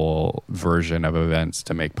favorable version of events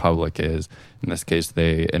to make public is. In this case,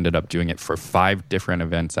 they ended up doing it for 5 different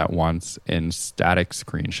events at once in static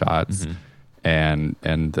screenshots, and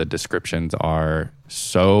the descriptions are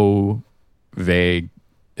so vague,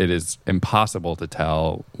 it is impossible to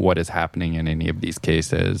tell what is happening in any of these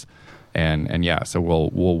cases. And yeah, so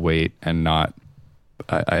we'll wait and not.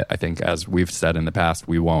 I think, as we've said in the past,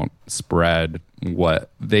 we won't spread what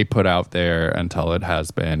they put out there until it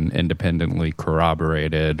has been independently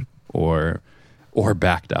corroborated or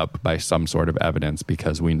backed up by some sort of evidence,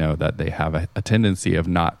 because we know that they have a tendency of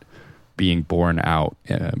not being borne out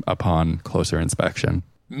upon closer inspection.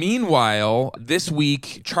 Meanwhile, this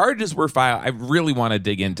week, charges were filed. I really want to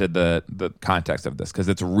dig into the context of this because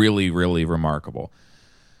it's really, really remarkable.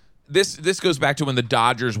 This goes back to when the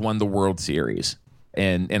Dodgers won the World Series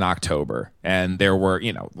in October, and there were,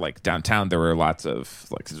 like downtown, there were lots of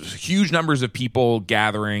huge numbers of people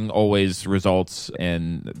gathering. Always results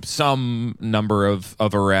in some number of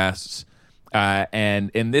arrests. And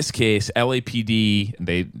in this case, LAPD,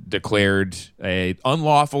 they declared a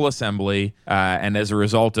unlawful assembly, and as a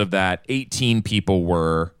result of that, 18 people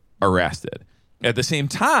were arrested. At the same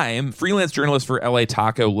time, freelance journalist for LA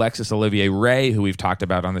Taco, Lexus Olivier Ray, who we've talked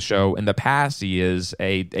about on the show in the past, he is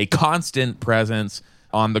a constant presence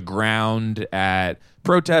on the ground at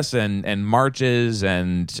protests and marches,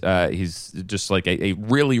 and he's just like a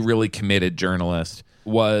really, really committed journalist.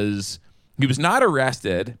 He was not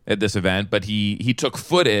arrested at this event, but he took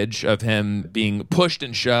footage of him being pushed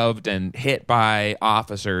and shoved and hit by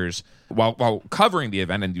officers while covering the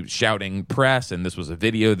event, and he was shouting press, and this was a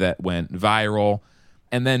video that went viral.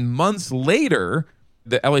 And then months later,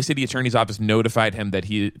 the LA City Attorney's Office notified him that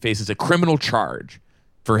he faces a criminal charge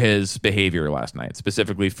for his behavior last night,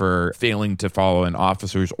 specifically for failing to follow an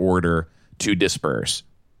officer's order to disperse.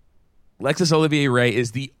 Lexus Olivier Ray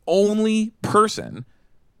is the only person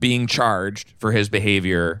being charged for his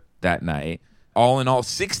behavior that night. All in all,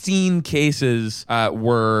 16 cases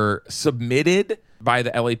were submitted by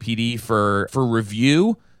the LAPD for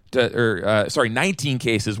review. 19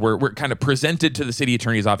 cases were kind of presented to the city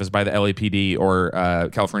attorney's office by the LAPD or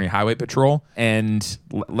California Highway Patrol. And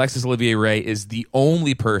Lexus Olivier Ray is the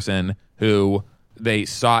only person who they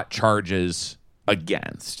sought charges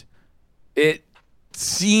against. It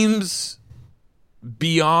seems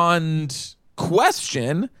beyond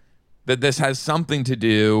question that this has something to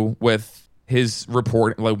do with his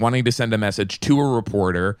report, like wanting to send a message to a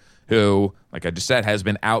reporter who, like I just said, has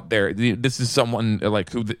been out there. This is someone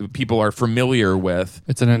who people are familiar with.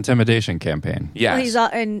 It's an intimidation campaign. Yes.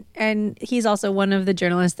 Well, he's also one of the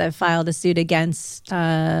journalists that filed a suit against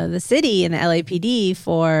the city and the LAPD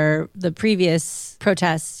for the previous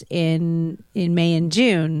protests in May and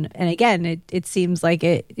June. And again, it seems like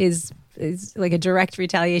it is like a direct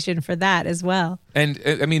retaliation for that as well. And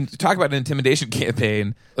talk about an intimidation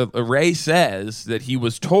campaign. Ray says that he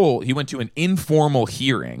was told, he went to an informal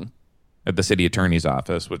hearing at the city attorney's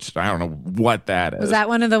office, which I don't know what that is. Was that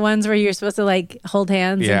one of the ones where you're supposed to like hold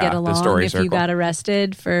hands and get along if you got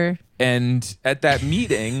arrested for? And at that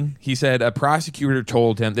meeting, he said a prosecutor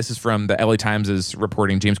told him, this is from the LA Times'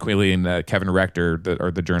 reporting, James Quayle and Kevin Rector,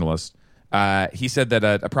 the journalist. He said that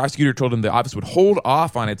a prosecutor told him the office would hold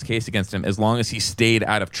off on its case against him as long as he stayed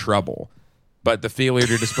out of trouble. But the failure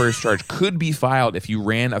to disperse charge could be filed if you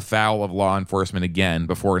ran afoul of law enforcement again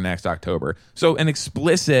before next October. So an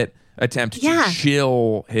explicit attempt to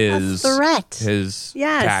chill his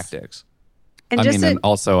tactics. And and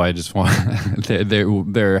also I just want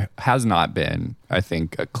there has not been, I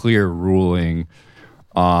think, a clear ruling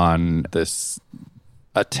on this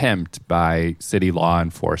attempt by city law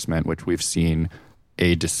enforcement, which we've seen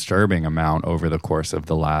a disturbing amount over the course of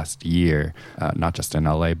the last year, not just in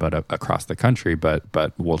LA, but across the country. But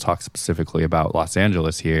we'll talk specifically about Los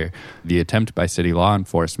Angeles here. The attempt by city law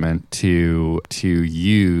enforcement to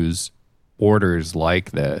use orders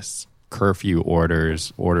like this, curfew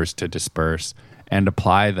orders, orders to disperse, and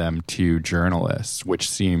apply them to journalists, which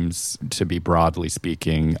seems to be, broadly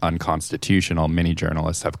speaking, unconstitutional. Many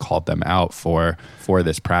journalists have called them out for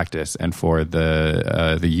this practice and for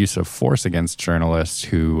the use of force against journalists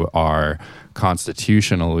who are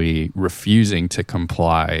constitutionally refusing to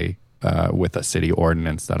comply with a city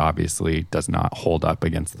ordinance that obviously does not hold up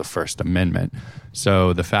against the First Amendment.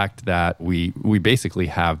 So the fact that we basically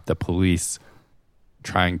have the police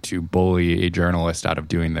trying to bully a journalist out of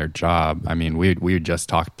doing their job. I mean, we just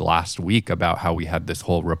talked last week about how we had this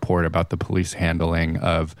whole report about the police handling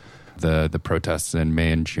of the protests in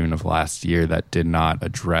May and June of last year that did not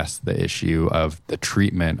address the issue of the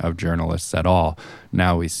treatment of journalists at all.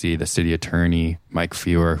 Now we see the city attorney, Mike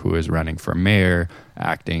Feuer, who is running for mayor,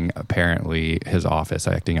 acting apparently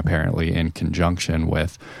in conjunction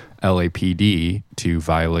with LAPD to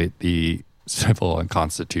violate the civil and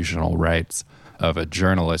constitutional rights of a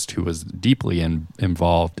journalist who was deeply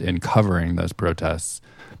involved in covering those protests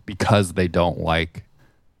because they don't like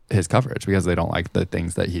his coverage, because they don't like the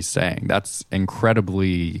things that he's saying. That's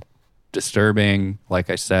incredibly disturbing. Like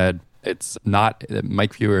I said,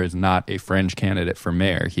 Mike Feuer is not a fringe candidate for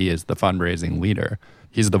mayor. He is the fundraising leader.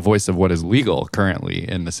 He's the voice of what is legal currently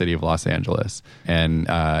in the city of Los Angeles. And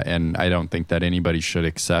I don't think that anybody should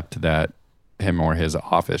accept that him or his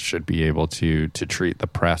office should be able to treat the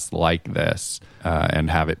press like this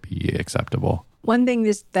and have it be acceptable. One thing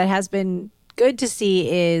that has been good to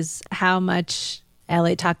see is how much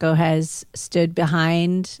LA Taco has stood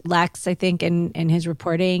behind Lex, I think, in his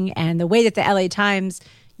reporting, and the way that the LA Times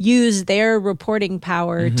use their reporting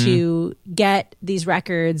power to get these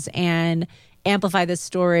records and amplify this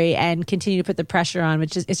story and continue to put the pressure on,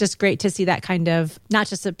 which is, it's just great to see that kind of, not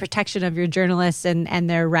just the protection of your journalists and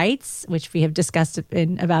their rights, which we have discussed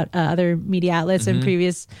about other media outlets in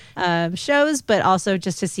previous shows, but also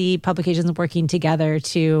just to see publications working together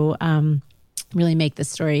to really make the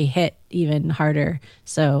story hit even harder.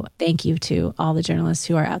 So thank you to all the journalists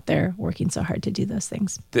who are out there working so hard to do those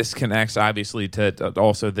things. This connects obviously to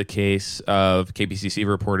also the case of KPCC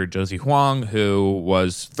reporter Josie Huang, who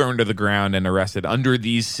was thrown to the ground and arrested under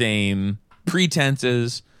these same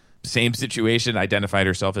pretenses, same situation, identified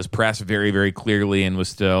herself as press very, very clearly, and was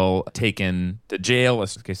still taken to jail.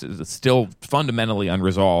 This case is still fundamentally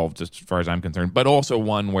unresolved as far as I'm concerned, but also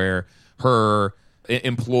one where her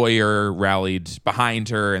employer rallied behind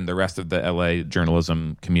her and the rest of the LA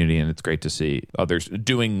journalism community, and it's great to see others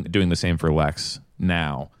doing the same for Lex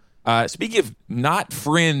now. Speaking of not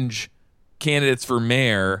fringe candidates for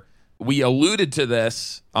mayor, we alluded to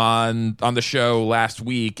this on the show last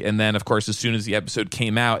week, and then, of course, as soon as the episode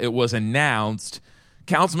came out, it was announced.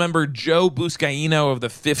 Councilmember Joe Buscaino of the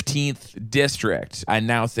 15th District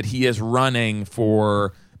announced that he is running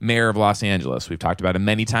for mayor of Los Angeles. We've talked about him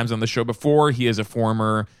many times on the show before. He is a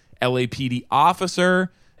former LAPD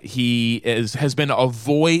officer. He has been a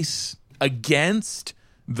voice against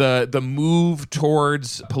the move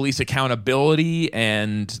towards police accountability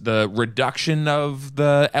and the reduction of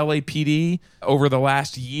the LAPD over the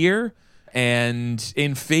last year, and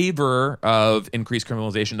in favor of increased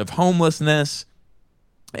criminalization of homelessness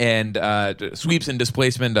and sweeps and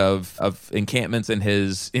displacement of encampments in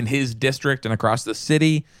his district and across the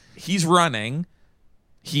city. He's running.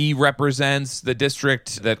 He represents the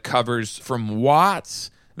district that covers from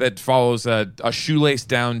Watts, that follows a shoelace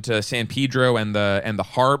down to San Pedro and the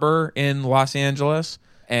harbor in Los Angeles,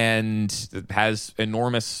 and has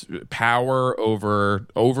enormous power over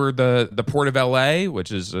the Port of LA,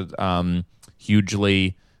 which is a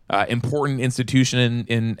hugely important institution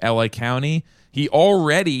in LA County. He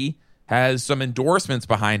already has some endorsements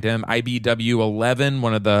behind him. IBW 11,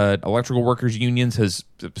 one of the electrical workers unions, has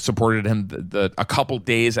supported him a couple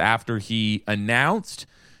days after he announced.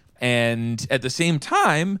 And at the same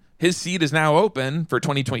time, his seat is now open for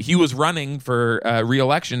 2020. He was running for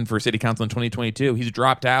re-election for city council in 2022. He's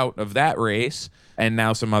dropped out of that race, and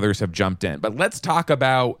now some others have jumped in. But let's talk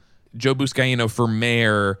about Joe Buscaino for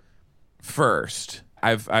mayor first.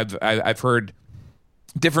 I've heard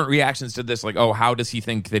different reactions to this, like, oh, how does he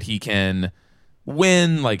think that he can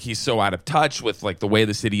win? Like, he's so out of touch with like the way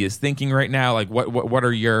the city is thinking right now. Like, what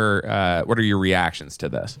are your reactions to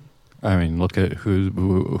this? I mean, look at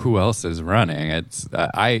who else is running. It's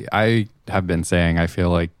I have been saying I feel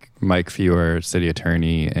like Mike Fewer, city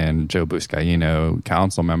attorney, and Joe Buscaino,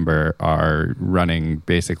 council member, are running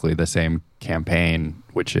basically the same campaign,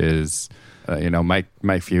 which is,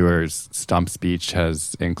 Mike Fewer's stump speech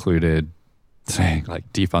has included saying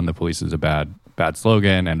like defund the police is a bad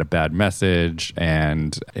slogan and a bad message,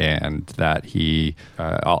 and that he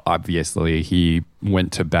obviously he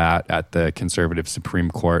went to bat at the conservative Supreme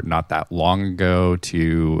Court not that long ago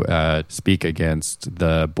to speak against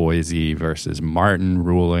the Boise versus Martin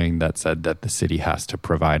ruling that said that the city has to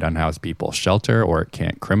provide unhoused people shelter or it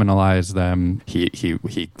can't criminalize them. He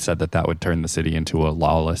said that would turn the city into a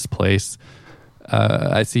lawless place.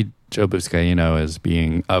 I see Joe Buscaino as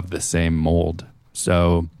being of the same mold.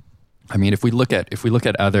 So, I mean, if we look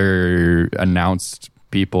at other announced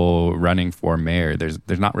people running for mayor, there's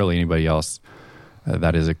not really anybody else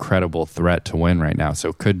that is a credible threat to win right now.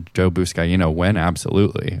 So could Joe Buscaino win?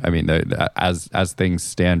 Absolutely. I mean, as things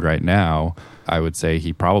stand right now, I would say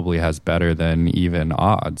he probably has better than even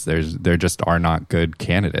odds. There just are not good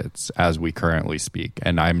candidates as we currently speak,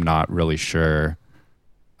 and I'm not really sure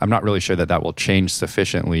that will change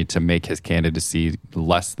sufficiently to make his candidacy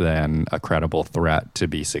less than a credible threat to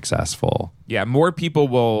be successful. Yeah, more people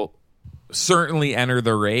will certainly enter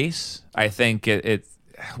the race. I think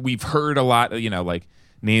we've heard a lot, like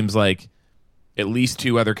names like at least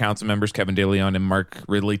two other council members, Kevin De Leon and Mark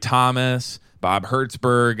Ridley Thomas, Bob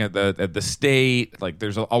Hertzberg at the state. Like,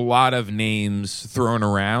 there's a lot of names thrown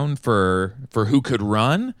around for who could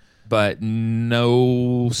run, but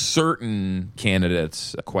no certain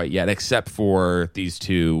candidates quite yet, except for these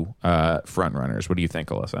two front runners. What do you think,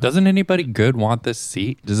 Alyssa? Doesn't anybody good want this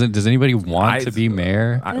seat? Does anybody want to be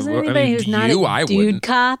mayor? Doesn't anybody who's not a dude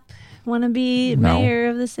cop want to be mayor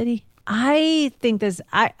of the city? I think this.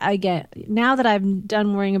 I get, now that I'm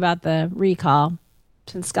done worrying about the recall,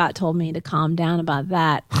 since Scott told me to calm down about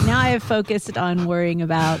that. Now I have focused on worrying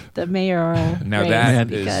about the mayoral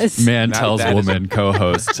race. Man tells woman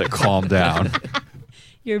co-host to calm down.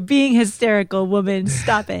 You're being hysterical, woman.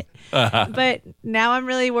 Stop it. But now I'm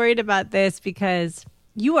really worried about this because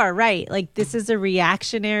you are right. Like, this is a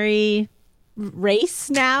reactionary race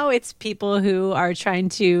now. It's people who are trying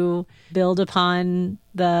to build upon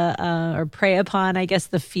or prey upon, I guess,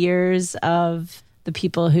 the fears of the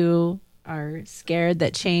people who are scared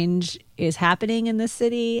that change is happening in the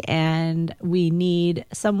city, and we need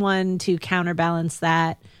someone to counterbalance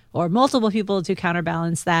that, or multiple people to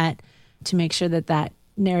counterbalance that, to make sure that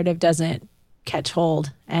narrative doesn't catch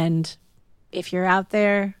hold. And if you're out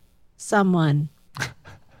there, someone,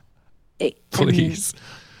 please,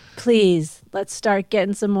 let's start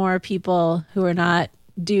getting some more people who are not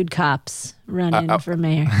dude cops running for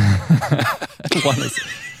mayor.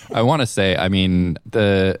 I want to say, I mean,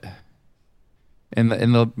 In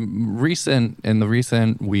the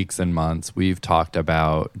recent weeks and months, we've talked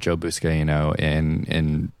about Joe Buscaino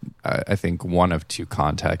in I think one of two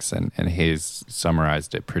contexts, and Hayes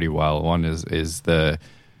summarized it pretty well. One is the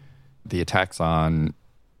attacks on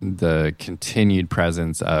the continued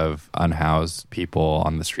presence of unhoused people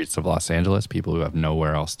on the streets of Los Angeles, people who have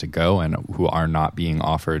nowhere else to go and who are not being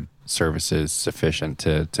offered services sufficient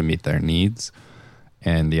to meet their needs.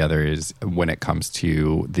 And the other is when it comes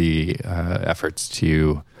to the efforts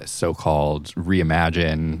to so-called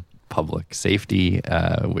reimagine public safety,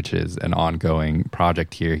 which is an ongoing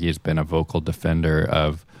project here. He's been a vocal defender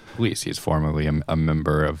of police. He's formerly a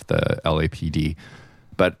member of the LAPD.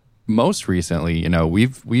 But most recently,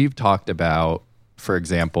 we've talked about, for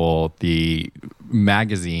example, the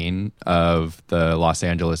magazine of the Los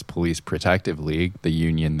Angeles Police Protective League, the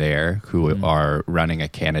union there, who are running a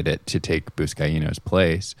candidate to take Buscaino's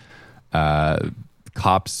place.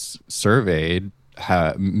 Cops surveyed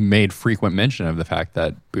made frequent mention of the fact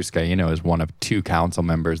that Buscaino is one of two council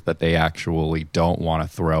members that they actually don't want to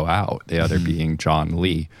throw out, the other being John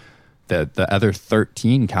Lee. The other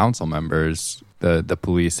 13 council members, the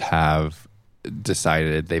police have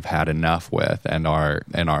decided they've had enough with and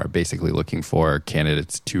are basically looking for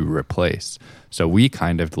candidates to replace. So we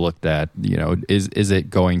kind of looked at, is it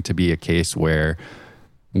going to be a case where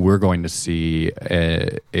we're going to see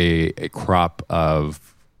a crop of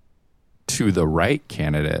to the right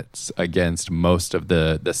candidates against most of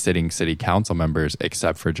the sitting city council members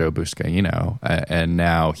except for Joe Buscaino, and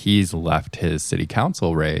now he's left his city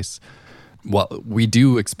council race. Well, we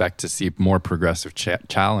do expect to see more progressive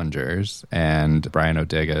challengers, and Brian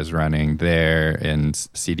Odega is running there in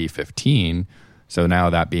CD15. So now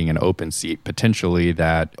that being an open seat, potentially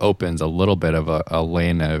that opens a little bit of a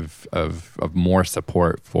lane of more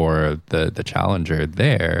support for the challenger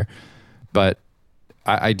there. But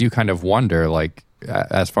I do kind of wonder, like,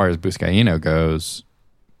 as far as Buscaino goes,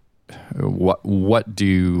 what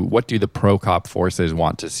do the pro-cop forces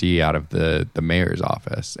want to see out of the mayor's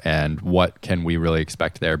office, and what can we really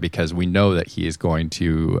expect there? Because we know that he is going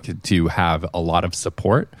to have a lot of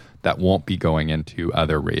support that won't be going into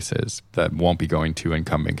other races, that won't be going to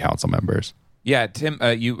incumbent council members. Yeah, Tim,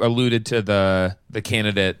 you alluded to the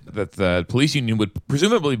candidate that the police union would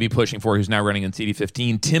presumably be pushing for, who's now running in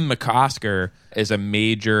CD15. Tim McCosker is a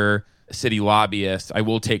major city lobbyist. I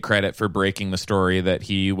will take credit for breaking the story that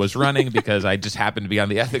he was running because I just happened to be on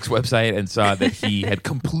the ethics website and saw that he had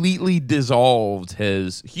completely dissolved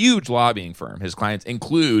his huge lobbying firm. His clients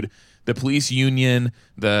include the police union,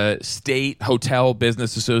 the state hotel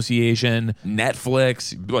business association,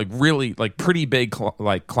 Netflix, like really like pretty big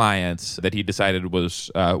clients that he decided was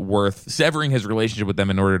worth severing his relationship with them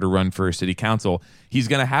in order to run for city council. He's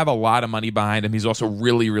going to have a lot of money behind him. He's also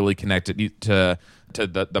really, really connected to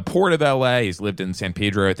the port of LA. He's lived in San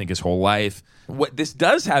Pedro, I think, his whole life. What this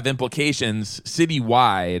does have implications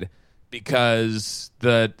citywide, because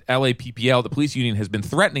the LAPPL, the police union, has been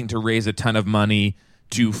threatening to raise a ton of money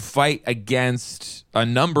to fight against a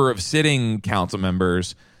number of sitting council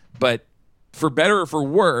members. But for better or for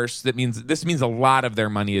worse, this means a lot of their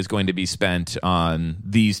money is going to be spent on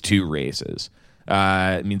these two races.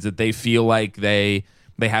 It means that they feel like they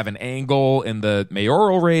have an angle in the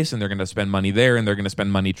mayoral race, and they're going to spend money there, and they're going to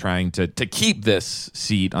spend money trying to keep this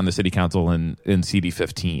seat on the city council in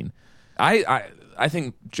CD15. I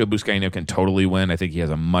think Joe Buscaino can totally win. I think he has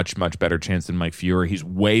a much, much better chance than Mike Feuer. He's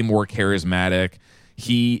way more charismatic.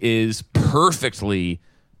 He is perfectly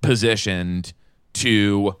positioned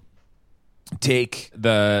to take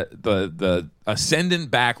the ascendant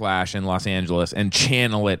backlash in Los Angeles and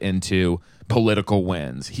channel it into political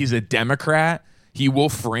wins. He's a Democrat. He will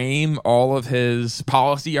frame all of his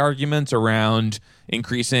policy arguments around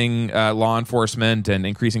increasing law enforcement and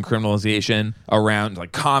increasing criminalization around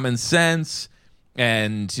like common sense.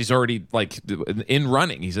 And he's already like in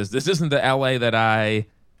running. He says, "This isn't the LA that I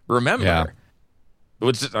remember." Yeah.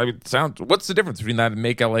 What's the difference between that and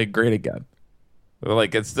make LA great again?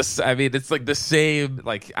 Like it's like the same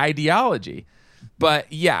like ideology.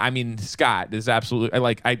 But yeah, I mean, Scott is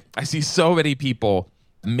absolutely I see so many people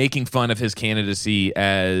making fun of his candidacy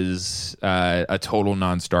as a total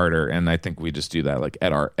non-starter, and I think we just do that like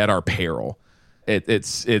at our peril.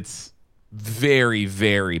 It's very,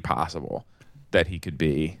 very possible that he could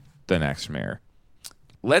be the next mayor.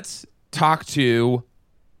 Let's talk to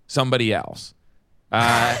somebody else.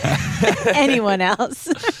 Anyone else?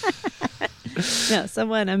 No,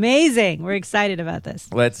 someone amazing. We're excited about this.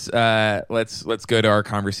 Let's go to our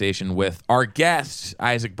conversation with our guest,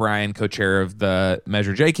 ISAAC BRYAN, co-chair of the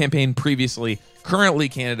Measure J campaign, currently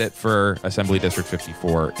candidate for Assembly District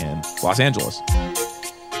 54 in Los Angeles.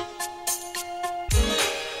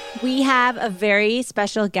 We have a very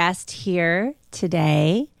special guest here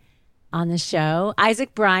today on the show,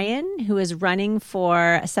 ISAAC BRYAN, who is running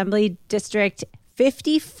for Assembly District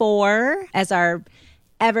 54 as our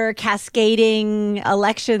ever cascading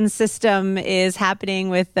election system is happening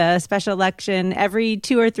with the special election every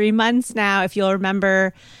 2 or 3 months now. If you'll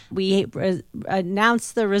remember, we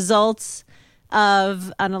announced the results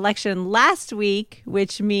of an election last week,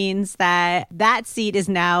 which means that seat is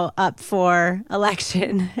now up for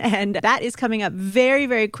election. And that is coming up very,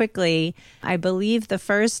 very quickly. I believe the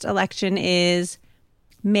first election is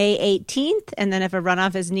May 18th. And then if a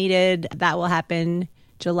runoff is needed, that will happen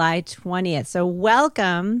July 20th. So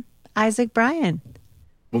welcome, ISAAC BRYAN.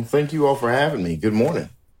 Well, thank you all for having me. Good morning.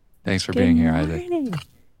 Thanks for being here, ISAAC.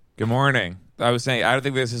 Good morning. I was saying, I don't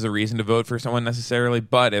think this is a reason to vote for someone necessarily,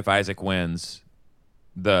 but if ISAAC wins,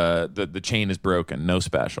 the chain is broken. No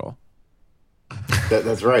special.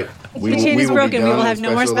 That's right. The chain is broken. We will have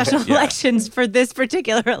no more special elections for this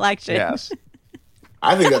particular election. Yes.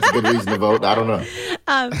 I think that's a good reason to vote. I don't know.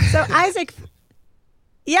 So ISAAC,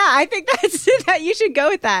 yeah, I think that you should go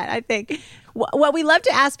with that. I think. What we love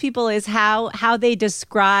to ask people is how they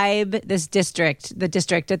describe this district, the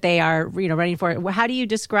district that they are, running for. How do you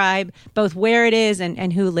describe both where it is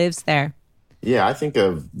and who lives there? Yeah, I think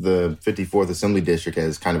of the 54th Assembly District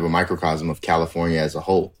as kind of a microcosm of California as a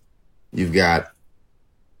whole. You've got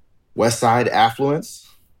West Side affluence,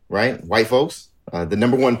 right? White folks, the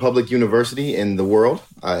number one public university in the world,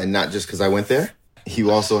 and not just because I went there.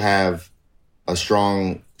 You also have a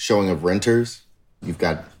strong showing of renters. You've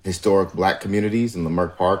got historic Black communities in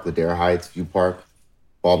Leimert Park, Ladera Heights, View Park,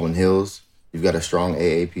 Baldwin Hills. You've got a strong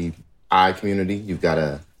AAPI community. You've got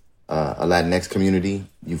a Latinx community.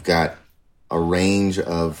 You've got a range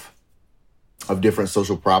of different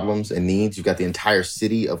social problems and needs. You've got the entire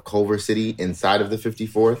city of Culver City inside of the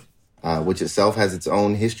 54th, which itself has its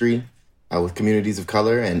own history with communities of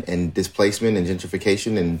color and displacement and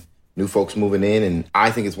gentrification and new folks moving in. And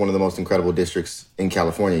I think it's one of the most incredible districts in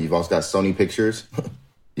California. You've also got Sony Pictures.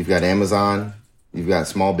 You've got Amazon. You've got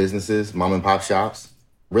small businesses, mom and pop shops.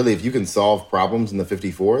 Really, if you can solve problems in the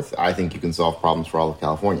 54th, I think you can solve problems for all of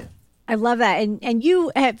California. I love that. And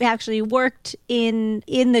you have actually worked in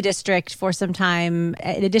the district for some time,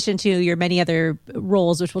 in addition to your many other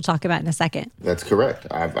roles, which we'll talk about in a second. That's correct.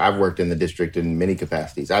 I've worked in the district in many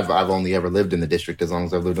capacities. I've only ever lived in the district as long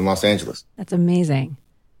as I've lived in Los Angeles. That's amazing.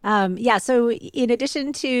 So in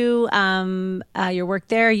addition to your work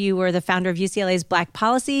there, you were the founder of UCLA's Black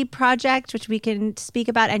Policy Project, which we can speak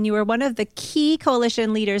about, and you were one of the key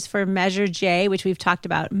coalition leaders for Measure J, which we've talked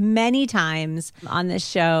about many times on this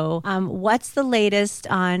show. What's the latest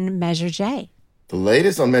on Measure J? The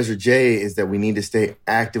latest on Measure J is that we need to stay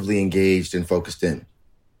actively engaged and focused in.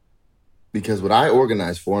 Because what I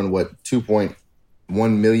organized for and what 2.1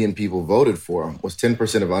 million people voted for was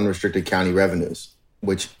 10% of unrestricted county revenues,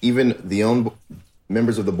 which even the own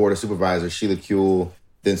members of the Board of Supervisors, Sheila Kuehl,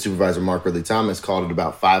 then Supervisor Mark Ridley Thomas, called it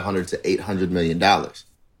about $500 to $800 million.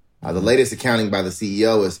 The latest accounting by the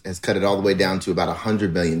CEO has cut it all the way down to about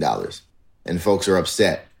 $100 million, and folks are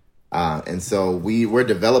upset. And so we're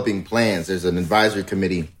developing plans. There's an advisory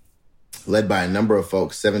committee led by a number of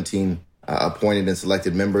folks, 17 appointed and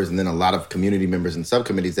selected members, and then a lot of community members and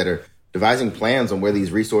subcommittees that are devising plans on where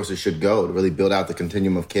these resources should go to really build out the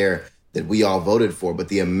continuum of care that we all voted for. But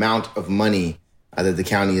the amount of money that the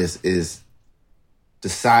county is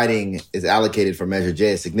deciding is allocated for Measure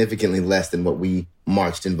J is significantly less than what we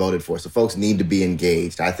marched and voted for. So folks need to be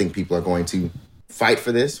engaged. I think people are going to fight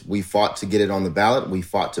for this. We fought to get it on the ballot. We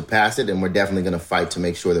fought to pass it. And we're definitely going to fight to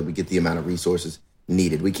make sure that we get the amount of resources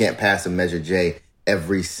needed. We can't pass a Measure J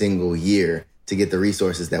every single year to get the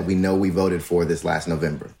resources that we know we voted for this last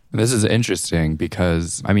November. This is interesting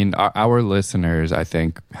because, our listeners, I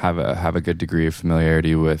think, have a good degree of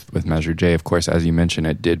familiarity with Measure J. Of course, as you mentioned,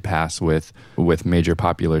 it did pass with major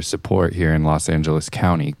popular support here in Los Angeles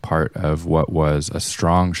County, part of what was a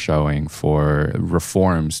strong showing for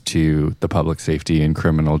reforms to the public safety and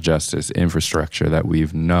criminal justice infrastructure that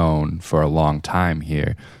we've known for a long time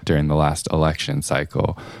here during the last election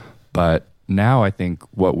cycle. But now I think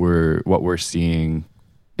what we're seeing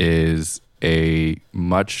is a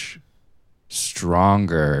much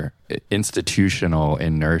stronger institutional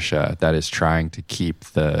inertia that is trying to keep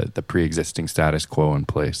the pre-existing status quo in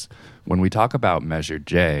place. When we talk about Measure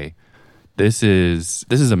J, this is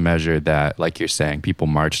a measure that, like you're saying, people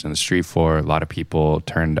marched in the street for. A lot of people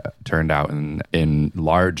turned out in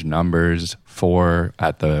large numbers for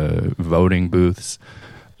at the voting booths,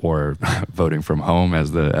 or voting from home,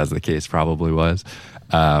 as the case probably was.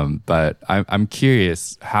 But I'm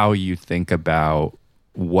curious how you think about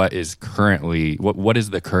what is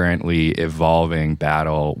the currently evolving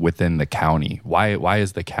battle within the county. Why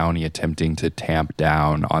is the county attempting to tamp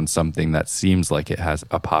down on something that seems like it has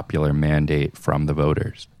a popular mandate from the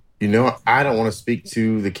voters? I don't want to speak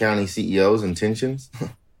to the county CEO's intentions,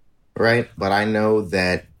 right? But I know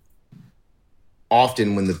that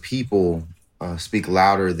often when the people speak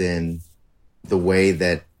louder than the way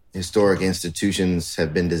that historic institutions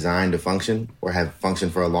have been designed to function or have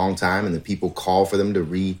functioned for a long time, and the people call for them to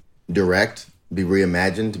redirect, be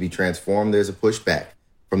reimagined, to be transformed, there's a pushback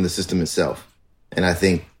from the system itself. And I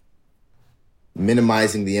think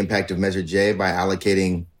minimizing the impact of Measure J by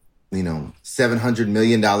allocating, $700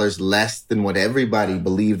 million less than what everybody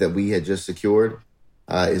believed that we had just secured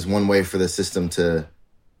is one way for the system to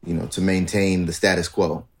maintain the status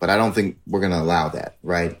quo. But I don't think we're going to allow that,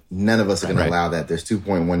 right? None of us are going to allow that. There's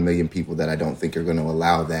 2.1 million people that I don't think are going to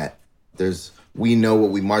allow that. We know what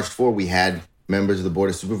we marched for. We had members of the Board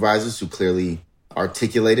of Supervisors who clearly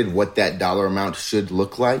articulated what that dollar amount should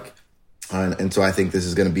look like. And so I think this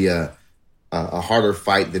is going to be a harder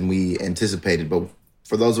fight than we anticipated. But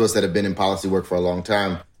for those of us that have been in policy work for a long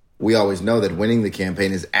time, we always know that winning the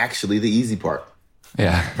campaign is actually the easy part.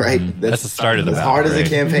 Yeah. Right? That's the start of the As battle, hard as right? a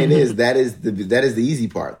campaign is, that is the easy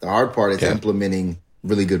part. The hard part is implementing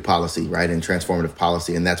really good policy, right? And transformative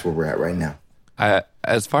policy. And that's where we're at right now.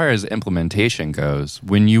 As far as implementation goes,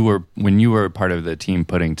 when you were part of the team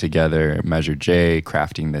putting together Measure J,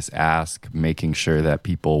 crafting this ask, making sure that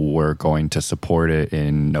people were going to support it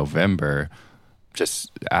in November,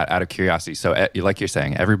 just out of curiosity. So, like you're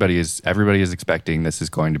saying, everybody is expecting this is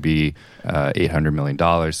going to be $800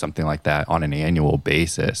 million, something like that, on an annual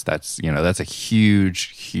basis. That's a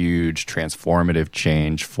huge transformative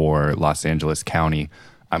change for Los Angeles County.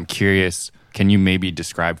 I'm curious, can you maybe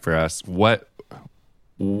describe for us what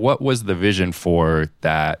was the vision for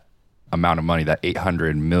that amount of money, that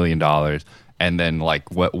 $800 million? And then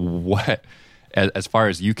what as far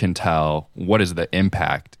as you can tell, what is the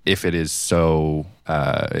impact if it is so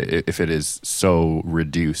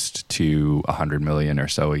reduced to $100 million or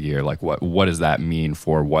so a year? Like what does that mean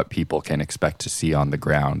for what people can expect to see on the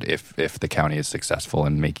ground if the county is successful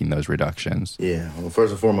in making those reductions? Yeah. Well,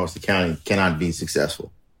 first and foremost, the county cannot be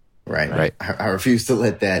successful. Right. I refuse to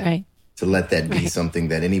let that be something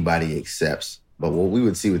that anybody accepts. But what we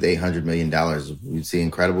would see with $800 million, we would see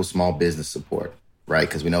incredible small business support, right?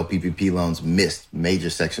 Because we know PPP loans missed major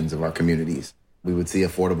sections of our communities. We would see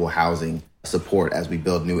affordable housing support as we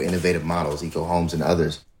build new innovative models, eco homes and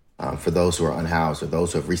others, for those who are unhoused or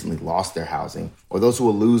those who have recently lost their housing or those who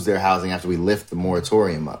will lose their housing after we lift the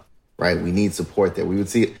moratorium up, right? We need support there. We would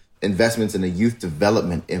see investments in the youth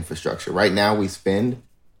development infrastructure. Right now we spend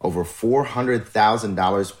over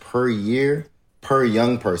 $400,000 per year per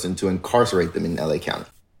young person to incarcerate them in LA County.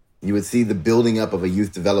 You would see the building up of a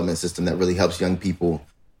youth development system that really helps young people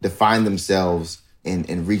define themselves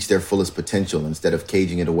and reach their fullest potential instead of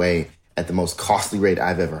caging it away at the most costly rate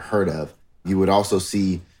I've ever heard of. You would also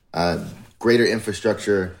see greater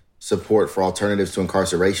infrastructure support for alternatives to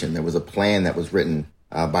incarceration. There was a plan that was written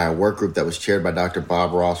by a work group that was chaired by Dr.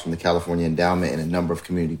 Bob Ross from the California Endowment and a number of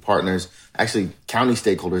community partners, actually county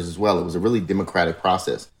stakeholders as well. It was a really democratic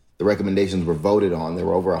process. The recommendations were voted on. There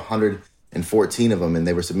were over 114 of them, and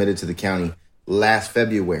they were submitted to the county last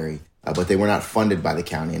February, but they were not funded by the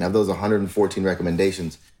county. And of those 114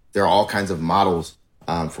 recommendations, there are all kinds of models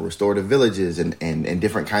for restorative villages and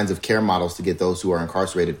different kinds of care models to get those who are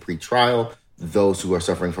incarcerated pre-trial, those who are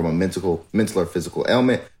suffering from a mental or physical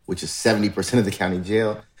ailment, which is 70% of the county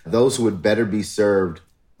jail, those who would better be served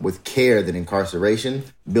with care than incarceration,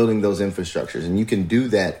 building those infrastructures. And you can do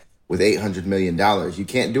that with $800 million. You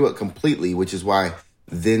can't do it completely, which is why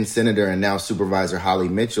then Senator and now Supervisor Holly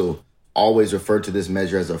Mitchell always referred to this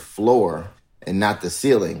measure as a floor and not the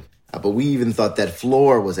ceiling. But we even thought that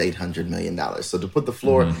floor was $800 million. So to put the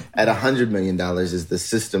floor at $100 million is the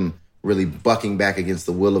system really bucking back against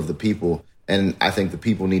the will of the people. And I think the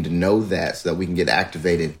people need to know that so that we can get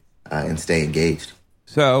activated and stay engaged.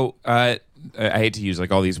 So I hate to use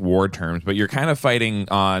like all these war terms, but you're kind of fighting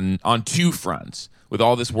on two fronts with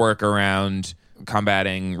all this work around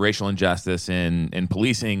combating racial injustice in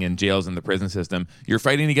policing and jails and the prison system. You're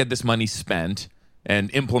fighting to get this money spent and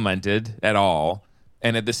implemented at all.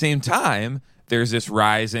 And at the same time, there's this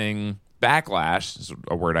rising backlash, this is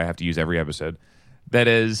a word I have to use every episode, that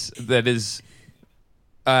is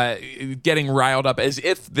getting riled up as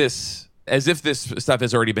if this stuff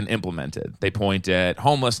has already been implemented. They point at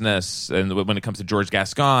homelessness, and when it comes to George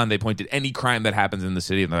Gascon, they point at any crime that happens in the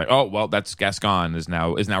city, and they're like, "Oh, well, that's Gascon is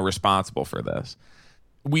now responsible for this."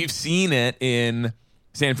 We've seen it in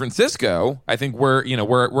San Francisco. I think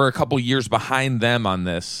we're a couple years behind them on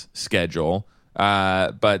this schedule.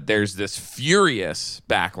 But there's this furious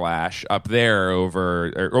backlash up there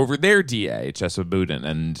over their DA, Chesa Boudin,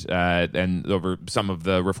 and over some of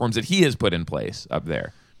the reforms that he has put in place up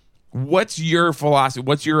there. What's your philosophy?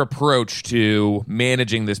 What's your approach to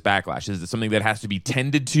managing this backlash? Is it something that has to be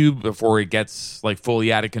tended to before it gets like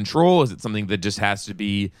fully out of control? Is it something that just has to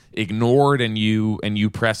be ignored and you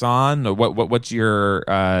press on? Or what's your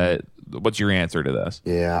answer to this?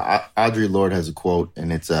 Yeah, Audre Lorde has a quote,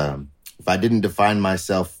 and it's if I didn't define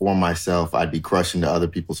myself for myself, I'd be crushed into other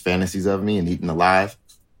people's fantasies of me and eaten alive.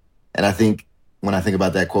 And I think when I think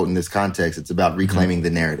about that quote in this context, it's about reclaiming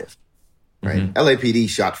the narrative. Right. LAPD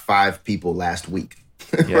shot 5 people last week.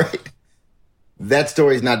 Right. That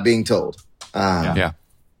story is not being told.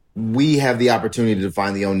 We have the opportunity to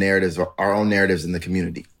define our own narratives in the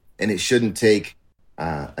community. And it shouldn't take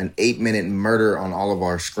an 8-minute murder on all of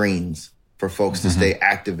our screens for folks to stay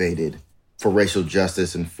activated for racial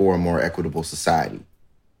justice and for a more equitable society.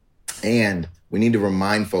 And we need to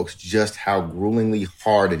remind folks just how gruelingly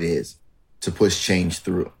hard it is to push change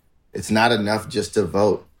through. It's not enough just to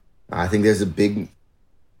vote. I think there's a big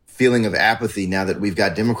feeling of apathy now that we've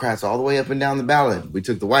got Democrats all the way up and down the ballot. We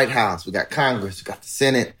took the White House, we got Congress, we got the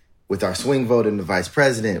Senate with our swing vote and the vice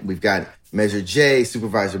president. We've got Measure J,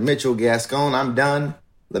 Supervisor Mitchell, Gascon, I'm done.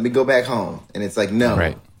 Let me go back home. And it's like,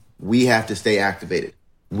 no, we have to stay activated.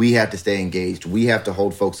 We have to stay engaged. We have to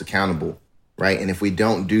hold folks accountable, right? And if we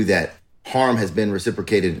don't do that, harm has been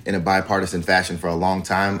reciprocated in a bipartisan fashion for a long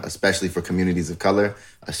time, especially for communities of color,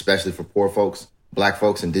 especially for poor folks, Black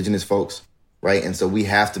folks, Indigenous folks, right? And so we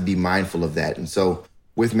have to be mindful of that. And so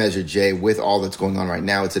with Measure J, with all that's going on right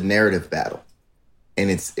now, it's a narrative battle.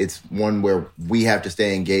 And it's one where we have to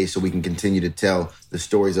stay engaged so we can continue to tell the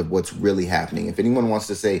stories of what's really happening. If anyone wants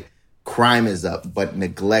to say crime is up, but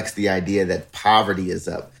neglects the idea that poverty is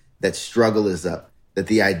up, that struggle is up, that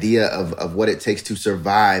the idea of what it takes to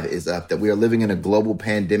survive is up, that we are living in a global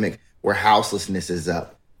pandemic where houselessness is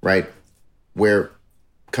up, right? Where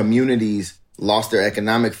communities lost their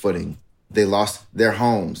economic footing. They lost their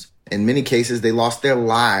homes. In many cases, they lost their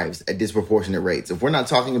lives at disproportionate rates. If we're not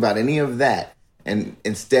talking about any of that and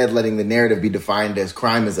instead letting the narrative be defined as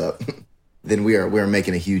crime is up, then we're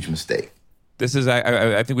making a huge mistake. This is,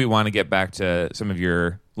 I think we want to get back to some of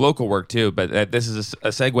your local work too, but this is a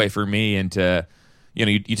segue for me into,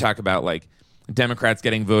 you talk about like Democrats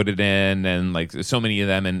getting voted in and like so many of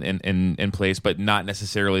them in place, but not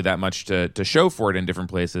necessarily that much to show for it in different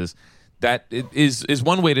places. That is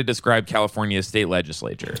one way to describe California's state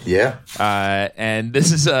legislature. Yeah. And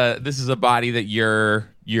this is a body that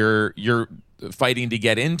you're fighting to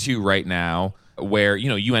get into right now, where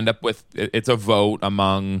you end up with it's a vote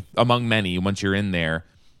among many once you're in there.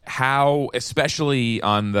 How, especially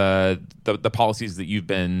on the policies that you've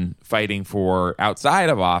been fighting for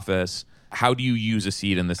outside of office, how do you use a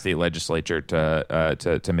seat in the state legislature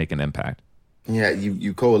to make an impact? Yeah,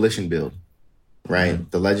 you coalition build, right? Mm-hmm.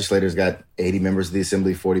 The legislators got 80 members of the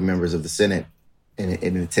Assembly, 40 members of the Senate, and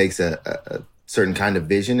it takes a certain kind of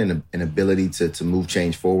vision and an ability to move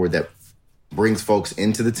change forward that brings folks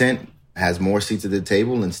into the tent, has more seats at the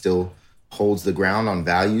table, and still holds the ground on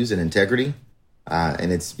values and integrity.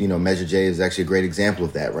 And it's, Measure J is actually a great example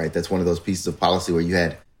of that, right? That's one of those pieces of policy where you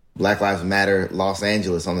had Black Lives Matter Los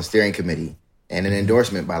Angeles on the steering committee and an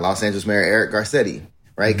endorsement by Los Angeles Mayor Eric Garcetti,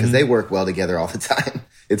 right? Because they work well together all the time.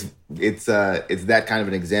 It's that kind of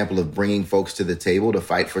an example of bringing folks to the table to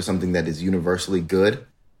fight for something that is universally good,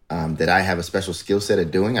 that I have a special skill set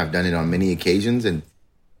at doing. I've done it on many occasions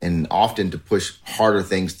and often to push harder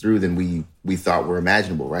things through than we thought were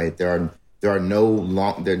imaginable, right? There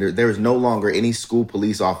is no longer any school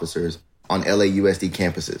police officers on LAUSD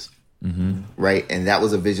campuses, right? And that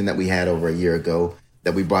was a vision that we had over a year ago,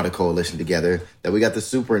 that we brought a coalition together, that we got the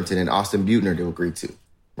superintendent, Austin Butner, to agree to,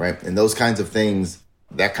 right? And those kinds of things,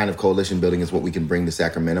 that kind of coalition building is what we can bring to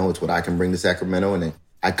Sacramento. It's what I can bring to Sacramento. And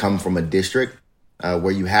I come from a district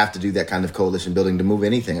where you have to do that kind of coalition building to move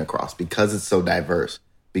anything across because it's so diverse,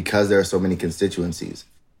 because there are so many constituencies.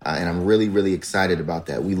 And I'm really, really excited about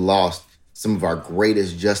that. We lost some of our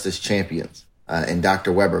greatest justice champions, and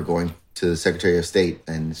Dr. Weber going to the Secretary of State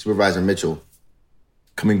and Supervisor Mitchell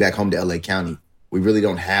coming back home to LA County. We really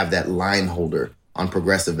don't have that line holder on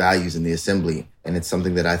progressive values in the Assembly. And it's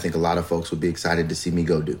something that I think a lot of folks would be excited to see me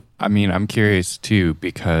go do. I mean, I'm curious too,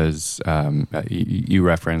 because you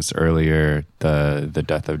referenced earlier the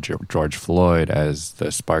death of George Floyd as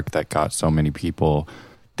the spark that got so many people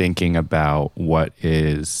thinking about what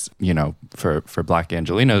is, for Black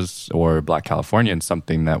Angelenos or Black Californians,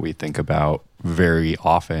 something that we think about very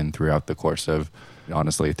often throughout the course of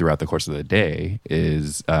the day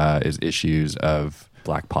is issues of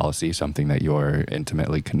Black policy, something that you're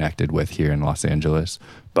intimately connected with here in Los Angeles.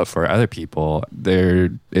 But for other people, there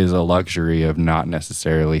is a luxury of not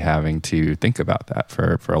necessarily having to think about that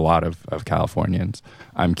for a lot of Californians.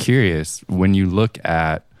 I'm curious, when you look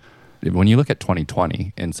at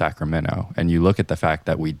 2020 in Sacramento and you look at the fact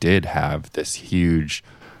that we did have this huge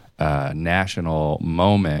national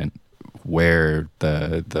moment where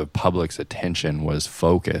the public's attention was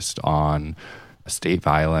focused on state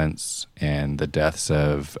violence and the deaths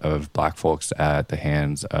of Black folks at the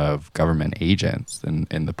hands of government agents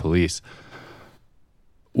and the police.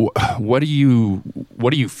 What do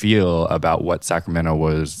you feel about what Sacramento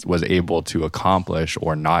was able to accomplish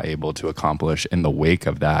or not able to accomplish in the wake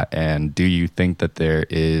of that? And do you think that there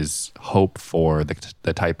is hope for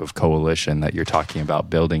the type of coalition that you're talking about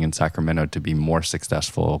building in Sacramento to be more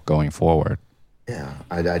successful going forward? Yeah,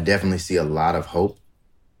 I definitely see a lot of hope,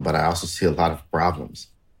 but I also see a lot of problems,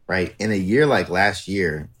 right? In a year like last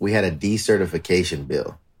year, we had a decertification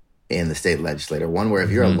bill in the state legislature, one where if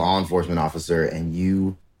you're a law enforcement officer and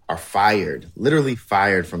you are fired, literally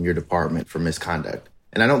fired from your department for misconduct,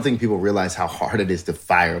 And I don't think people realize how hard it is to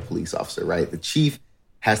fire a police officer, right? The chief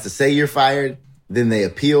has to say you're fired, then they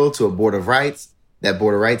appeal to a board of rights. That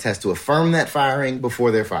board of rights has to affirm that firing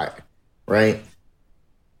before they're fired, right?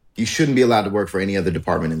 You shouldn't be allowed to work for any other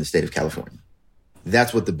department in the state of California.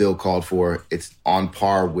 That's what the bill called for. It's on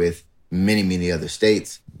par with many, many other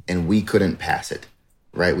states, and we couldn't pass it,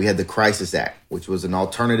 right? We had the Crisis Act, which was an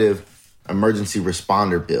alternative emergency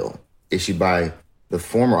responder bill issued by the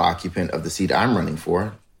former occupant of the seat I'm running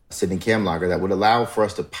for, Sidney Kamlager, that would allow for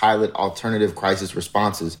us to pilot alternative crisis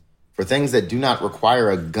responses for things that do not require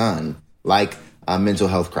a gun, like mental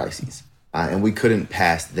health crises. And we couldn't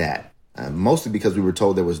pass that, mostly because we were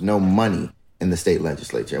told there was no money in the state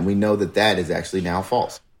legislature. And we know that that is actually now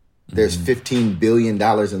false. There's $15 billion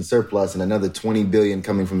in surplus and another $20 billion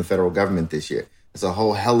coming from the federal government this year. It's a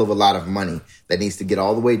whole hell of a lot of money that needs to get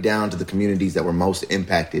all the way down to the communities that were most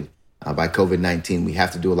impacted by COVID-19. We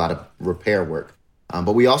have to do a lot of repair work.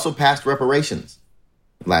 But we also passed reparations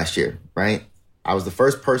last year, right? I was the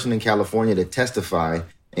first person in California to testify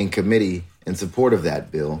in committee in support of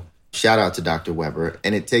that bill. Shout out to Dr. Weber.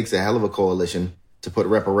 And it takes a hell of a coalition to put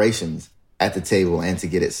reparations at the table and to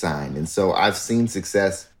get it signed. And so I've seen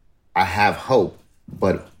success. I have hope,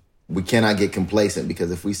 but we cannot get complacent, because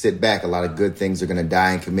if we sit back, a lot of good things are going to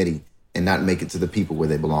die in committee and not make it to the people where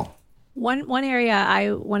they belong. One area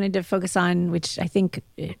I wanted to focus on, which I think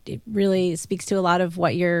it really speaks to a lot of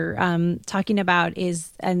what you're talking about,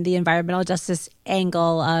 is and the environmental justice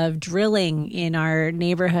angle of drilling in our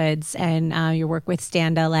neighborhoods, and your work with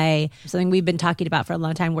Stand LA, something we've been talking about for a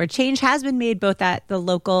long time, where change has been made both at the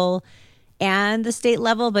local and the state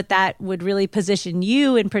level, but that would really position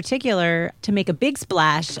you in particular to make a big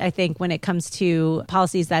splash, I think, when it comes to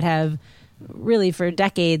policies that have really for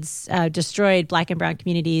decades destroyed Black and brown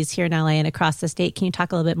communities here in LA and across the state. Can you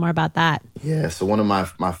talk a little bit more about that? Yeah, so one of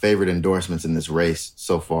my favorite endorsements in this race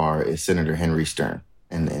so far is Senator Henry Stern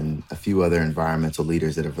and a few other environmental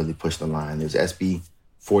leaders that have really pushed the line. There's SB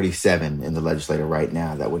 47 in the legislature right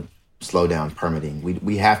now that would slow down permitting.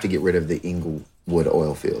 We have to get rid of the Inglewood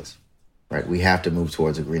oil fields, right? We have to move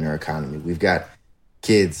towards a greener economy. We've got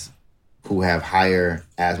kids who have higher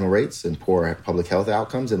asthma rates and poor public health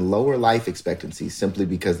outcomes and lower life expectancy simply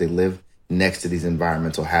because they live next to these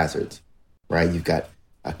environmental hazards, right? You've got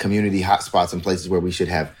community hotspots in places where we should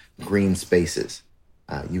have green spaces.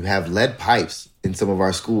 You have lead pipes in some of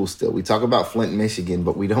our schools still. We talk about Flint, Michigan,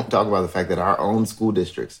 but we don't talk about the fact that our own school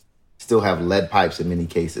districts still have lead pipes in many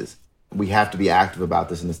cases. We have to be active about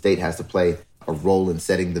this, and the state has to play a role in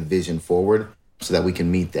setting the vision forward so that we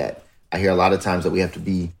can meet that. I hear a lot of times that we have to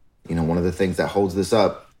be, one of the things that holds this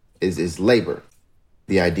up is labor.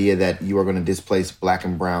 The idea that you are going to displace Black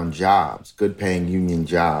and brown jobs, good paying union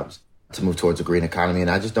jobs, to move towards a green economy. And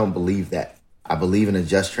I just don't believe that. I believe in a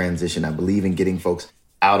just transition. I believe in getting folks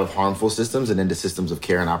out of harmful systems and into systems of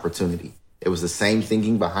care and opportunity. It was the same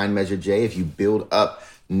thinking behind Measure J. If you build up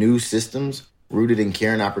new systems rooted in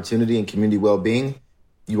care and opportunity and community well-being,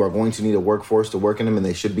 you are going to need a workforce to work in them, and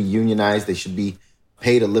they should be unionized. They should be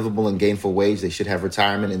paid a livable and gainful wage. They should have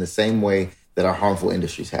retirement in the same way that our harmful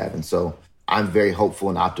industries have. And so I'm very hopeful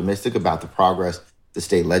and optimistic about the progress the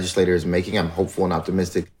state legislature is making. I'm hopeful and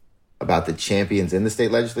optimistic about the champions in the state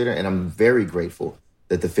legislature. And I'm very grateful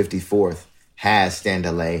that the 54th has Stand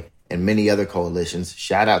LA and many other coalitions.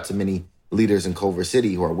 Shout out to many leaders in Culver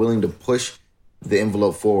City who are willing to push the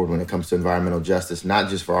envelope forward when it comes to environmental justice, not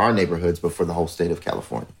just for our neighborhoods, but for the whole state of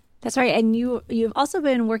California. That's right. And you've also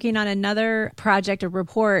been working on another project or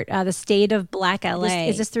report, the State of Black LA.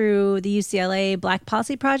 Is this through the UCLA Black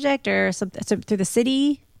Policy Project or through the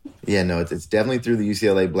city? Yeah, no, it's definitely through the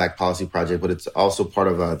UCLA Black Policy Project, but it's also part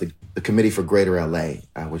of the Committee for Greater LA,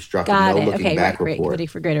 which dropped a No Looking Back report. Committee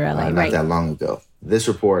for Greater LA, not that long ago. This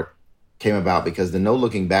report came about because the No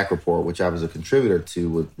Looking Back report, which I was a contributor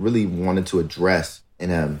to, really wanted to address in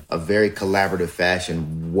a very collaborative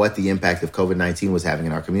fashion what the impact of COVID-19 was having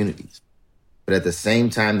in our communities. But at the same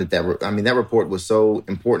time that report was so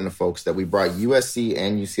important to folks that we brought USC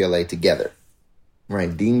and UCLA together,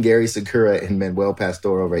 right? Dean Gary Sakura and Manuel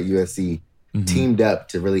Pastor over at USC teamed up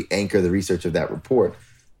to really anchor the research of that report.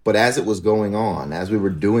 But as it was going on, as we were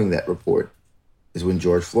doing that report, is when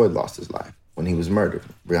George Floyd lost his life, when he was murdered.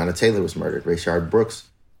 Breonna Taylor was murdered. Rayshard Brooks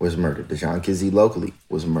was murdered. Dejon Kizee locally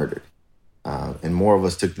was murdered. And more of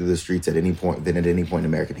us took to the streets at any point than at any point in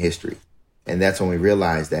American history. And that's when we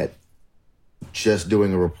realized that just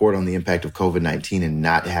doing a report on the impact of COVID-19 and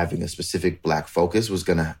not having a specific Black focus was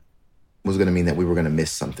gonna mean that we were gonna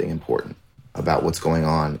miss something important about what's going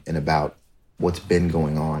on and about what's been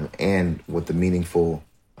going on and what the meaningful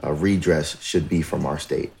redress should be from our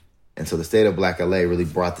state. And so the State of Black LA really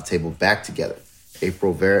brought the table back together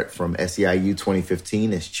April Verrett from SEIU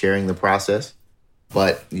 2015 is chairing the process.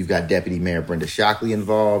 But you've got Deputy Mayor Brenda Shockley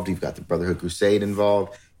involved. You've got the Brotherhood Crusade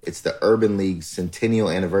involved. It's the Urban League's centennial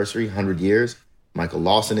anniversary, 100 years. Michael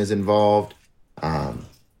Lawson is involved.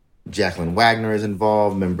 Jacqueline Wagner is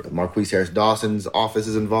involved. Marquise Harris Dawson's office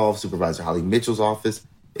is involved. Supervisor Holly Mitchell's office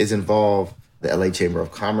is involved. The LA Chamber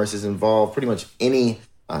of Commerce is involved. Pretty much any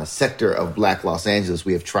sector of Black Los Angeles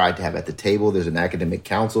we have tried to have at the table. There's an academic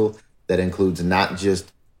council that includes not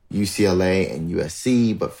just UCLA and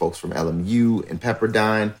USC, but folks from LMU and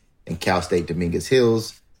Pepperdine and Cal State Dominguez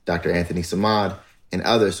Hills, Dr. Anthony Samad, and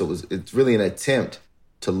others. So it's really an attempt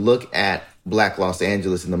to look at Black Los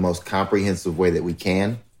Angeles in the most comprehensive way that we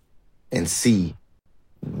can and see,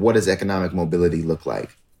 what does economic mobility look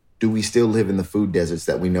like? Do we still live in the food deserts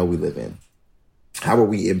that we know we live in? How were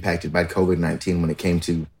we impacted by COVID-19 when it came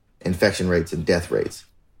to infection rates and death rates?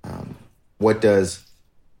 What does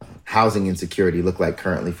housing insecurity look like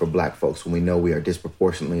currently for Black folks when we know we are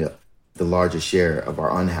disproportionately the largest share of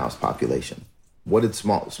our unhoused population? What did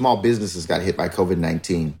small businesses got hit by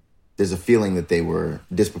COVID-19? There's a feeling that they were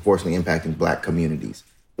disproportionately impacting Black communities.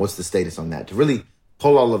 What's the status on that? To really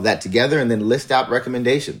pull all of that together and then list out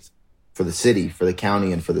recommendations for the city, for the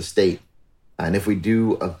county, and for the state. And if we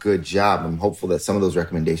do a good job, I'm hopeful that some of those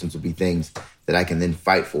recommendations will be things that I can then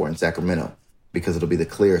fight for in Sacramento, because it'll be the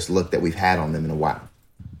clearest look that we've had on them in a while.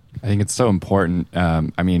 I think it's so important.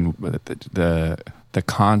 I mean, the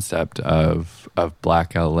concept of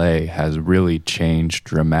Black LA has really changed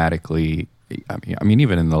dramatically. I mean,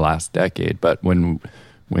 even in the last decade. But when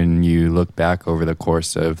you look back over the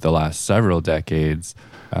course of the last several decades,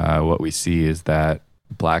 what we see is that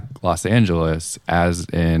Black Los Angeles, as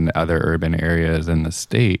in other urban areas in the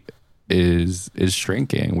state, is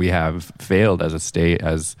shrinking. We have failed as a state,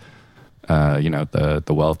 as the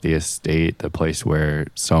wealthiest state, the place where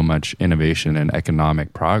so much innovation and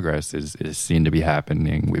economic progress is seen to be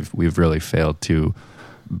happening. We've really failed to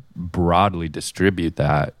broadly distribute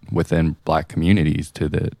that within Black communities to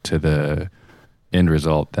the end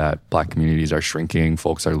result that Black communities are shrinking.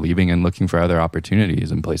 Folks are leaving and looking for other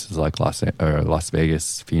opportunities in places like Las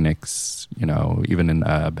Vegas, Phoenix, even in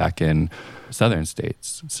back in southern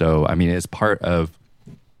states. So, I mean, as part of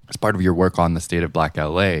your work on the state of Black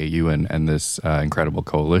LA, you and this incredible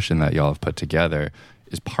coalition that y'all have put together,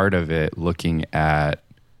 is part of it looking at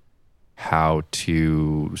how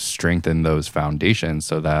to strengthen those foundations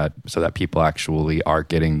so that people actually are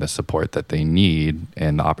getting the support that they need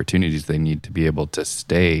and the opportunities they need to be able to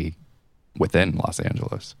stay within Los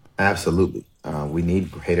Angeles. Absolutely. We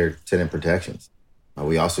need greater tenant protections.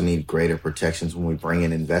 We also need greater protections when we bring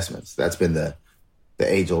in investments. That's been the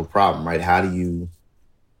age-old problem, right? How do you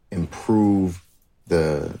improve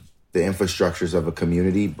the infrastructures of a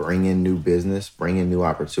community, bring in new business, bring in new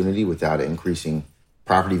opportunity without increasing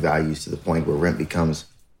property values to the point where rent becomes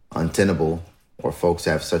untenable, or folks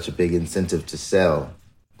have such a big incentive to sell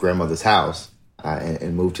grandmother's house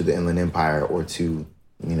and move to the Inland Empire or to,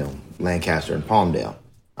 Lancaster and Palmdale.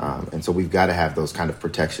 And so we've got to have those kind of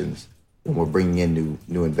protections when we're bringing in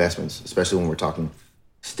new investments, especially when we're talking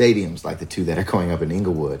stadiums like the two that are going up in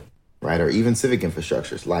Inglewood, right? Or even civic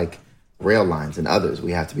infrastructures like rail lines and others.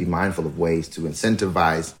 We have to be mindful of ways to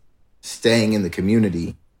incentivize staying in the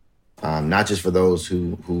community, not just for those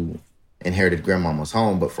who inherited grandmama's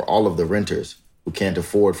home, but for all of the renters who can't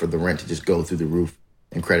afford for the rent to just go through the roof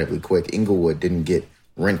incredibly quick. Inglewood didn't get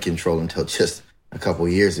rent control until just a couple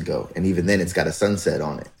of years ago. And even then it's got a sunset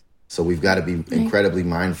on it. So we've got to be incredibly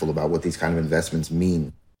mindful about what these kind of investments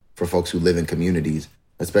mean for folks who live in communities,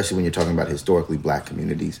 especially when you're talking about historically Black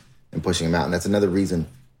communities and pushing them out. And that's another reason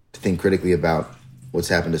to think critically about what's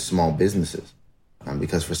happened to small businesses,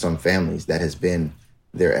 because for some families that has been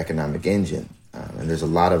their economic engine. And there's a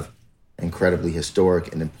lot of incredibly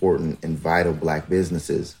historic and important and vital Black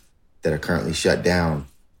businesses that are currently shut down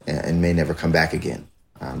and may never come back again.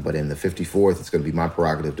 But in the 54th, it's going to be my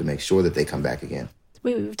prerogative to make sure that they come back again.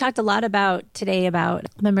 We've talked a lot today about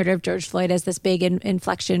the murder of George Floyd as this big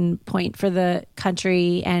inflection point for the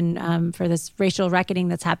country and for this racial reckoning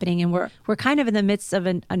that's happening. And we're kind of in the midst of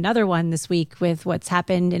another one this week with what's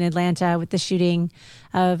happened in Atlanta with the shooting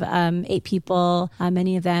of 8 people,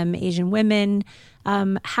 many of them Asian women.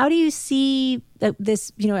 How do you see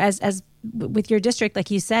this, as with your district,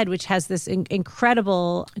 like you said, which has this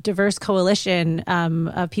incredible diverse coalition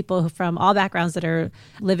of people from all backgrounds that are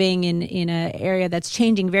living in an area that's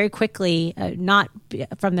changing very quickly, not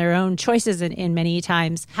from their own choices in many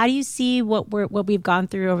times. How do you see what we've gone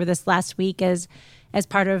through over this last week as as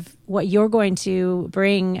part of what you're going to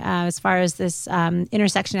bring as far as this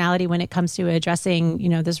intersectionality when it comes to addressing,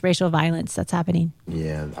 this racial violence that's happening?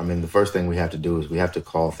 Yeah, I mean, the first thing we have to do is we have to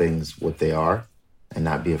call things what they are and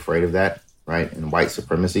not be afraid of that, right? And white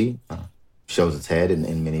supremacy shows its head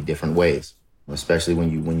in many different ways, especially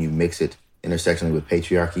when you mix it intersectionally with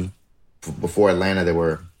patriarchy. Before Atlanta, there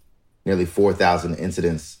were nearly 4,000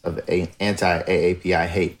 incidents of anti-AAPI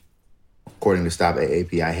hate, according to Stop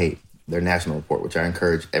AAPI Hate, their national report, which I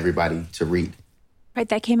encourage everybody to read. Right,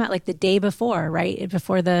 that came out like the day before, right?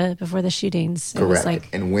 Before the shootings. Correct.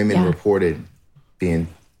 And women reported being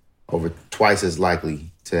over twice as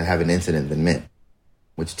likely to have an incident than men,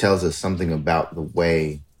 which tells us something about the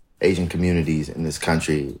way Asian communities in this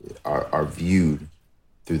country are viewed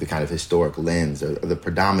through the kind of historic lens or the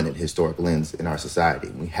predominant historic lens in our society.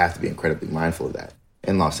 And we have to be incredibly mindful of that.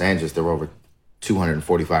 In Los Angeles, there were over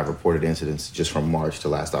 245 reported incidents just from March to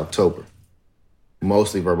last October.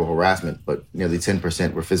 Mostly verbal harassment, but nearly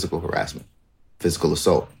 10% were physical harassment, physical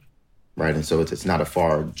assault, right? And so it's not a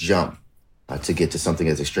far jump to get to something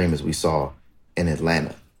as extreme as we saw in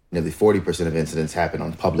Atlanta. Nearly 40% of incidents happen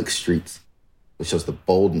on public streets, which shows the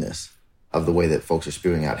boldness of the way that folks are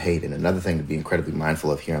spewing out hate. And another thing to be incredibly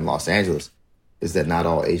mindful of here in Los Angeles is that not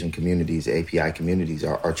all Asian communities, API communities,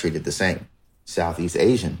 are treated the same. Southeast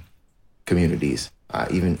Asian communities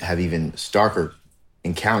have even starker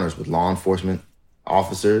encounters with law enforcement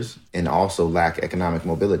officers and also lack economic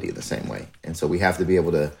mobility in the same way. And so we have to be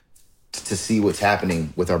able to see what's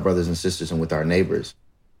happening with our brothers and sisters and with our neighbors.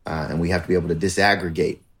 And we have to be able to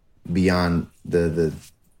disaggregate beyond the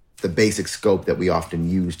basic scope that we often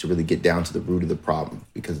use to really get down to the root of the problem,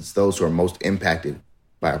 because it's those who are most impacted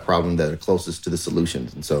by a problem that are closest to the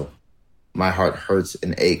solutions. And so my heart hurts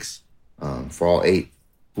and aches for all 8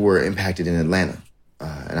 who were impacted in Atlanta.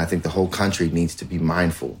 And I think the whole country needs to be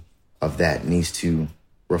mindful of that, needs to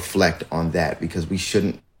reflect on that, because we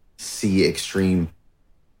shouldn't see extreme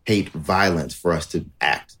hate violence for us to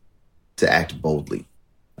act boldly,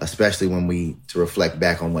 especially when to reflect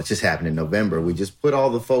back on what just happened in November. We just put all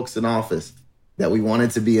the folks in office that we wanted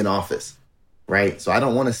to be in office, right? So I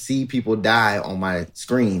don't want to see people die on my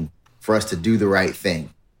screen for us to do the right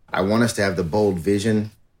thing. I want us to have the bold vision,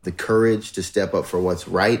 the courage to step up for what's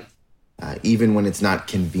right, even when it's not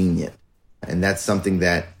convenient. And that's something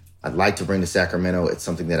that I'd like to bring to Sacramento. It's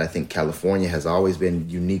something that I think California has always been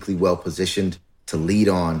uniquely well positioned to lead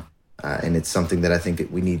on. And it's something that I think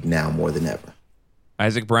that we need now more than ever.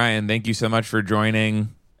 ISAAC BRYAN, thank you so much for joining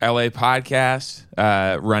LA Podcast,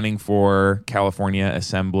 running for California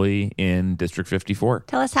Assembly in District 54.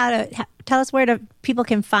 Tell us where people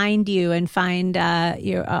can find you and find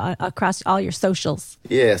you across all your socials.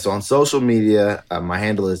 Yeah, so on social media, my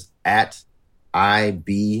handle is at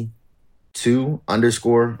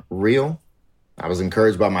IB2_real. I was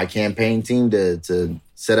encouraged by my campaign team to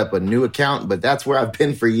set up a new account, but that's where I've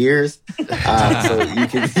been for years. So you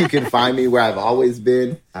can find me where I've always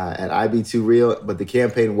been at IB2real. But the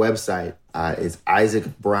campaign website is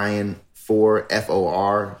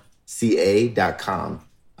ISAAC_FORCA.com.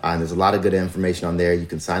 And there's a lot of good information on there. You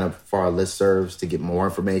can sign up for our listservs to get more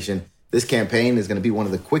information. This campaign is going to be one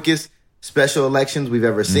of the quickest special elections we've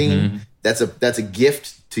ever seen. Mm-hmm. That's a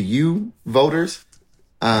gift to you, voters.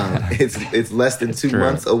 It's less than 2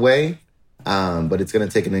 months away. But it's going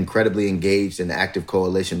to take an incredibly engaged and active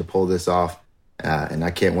coalition to pull this off. And I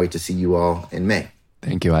can't wait to see you all in May.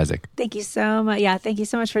 Thank you, ISAAC. Thank you so much. Yeah, thank you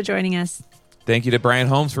so much for joining us. Thank you to Brian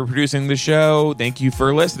Holmes for producing the show. Thank you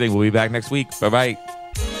for listening. We'll be back next week. Bye-bye.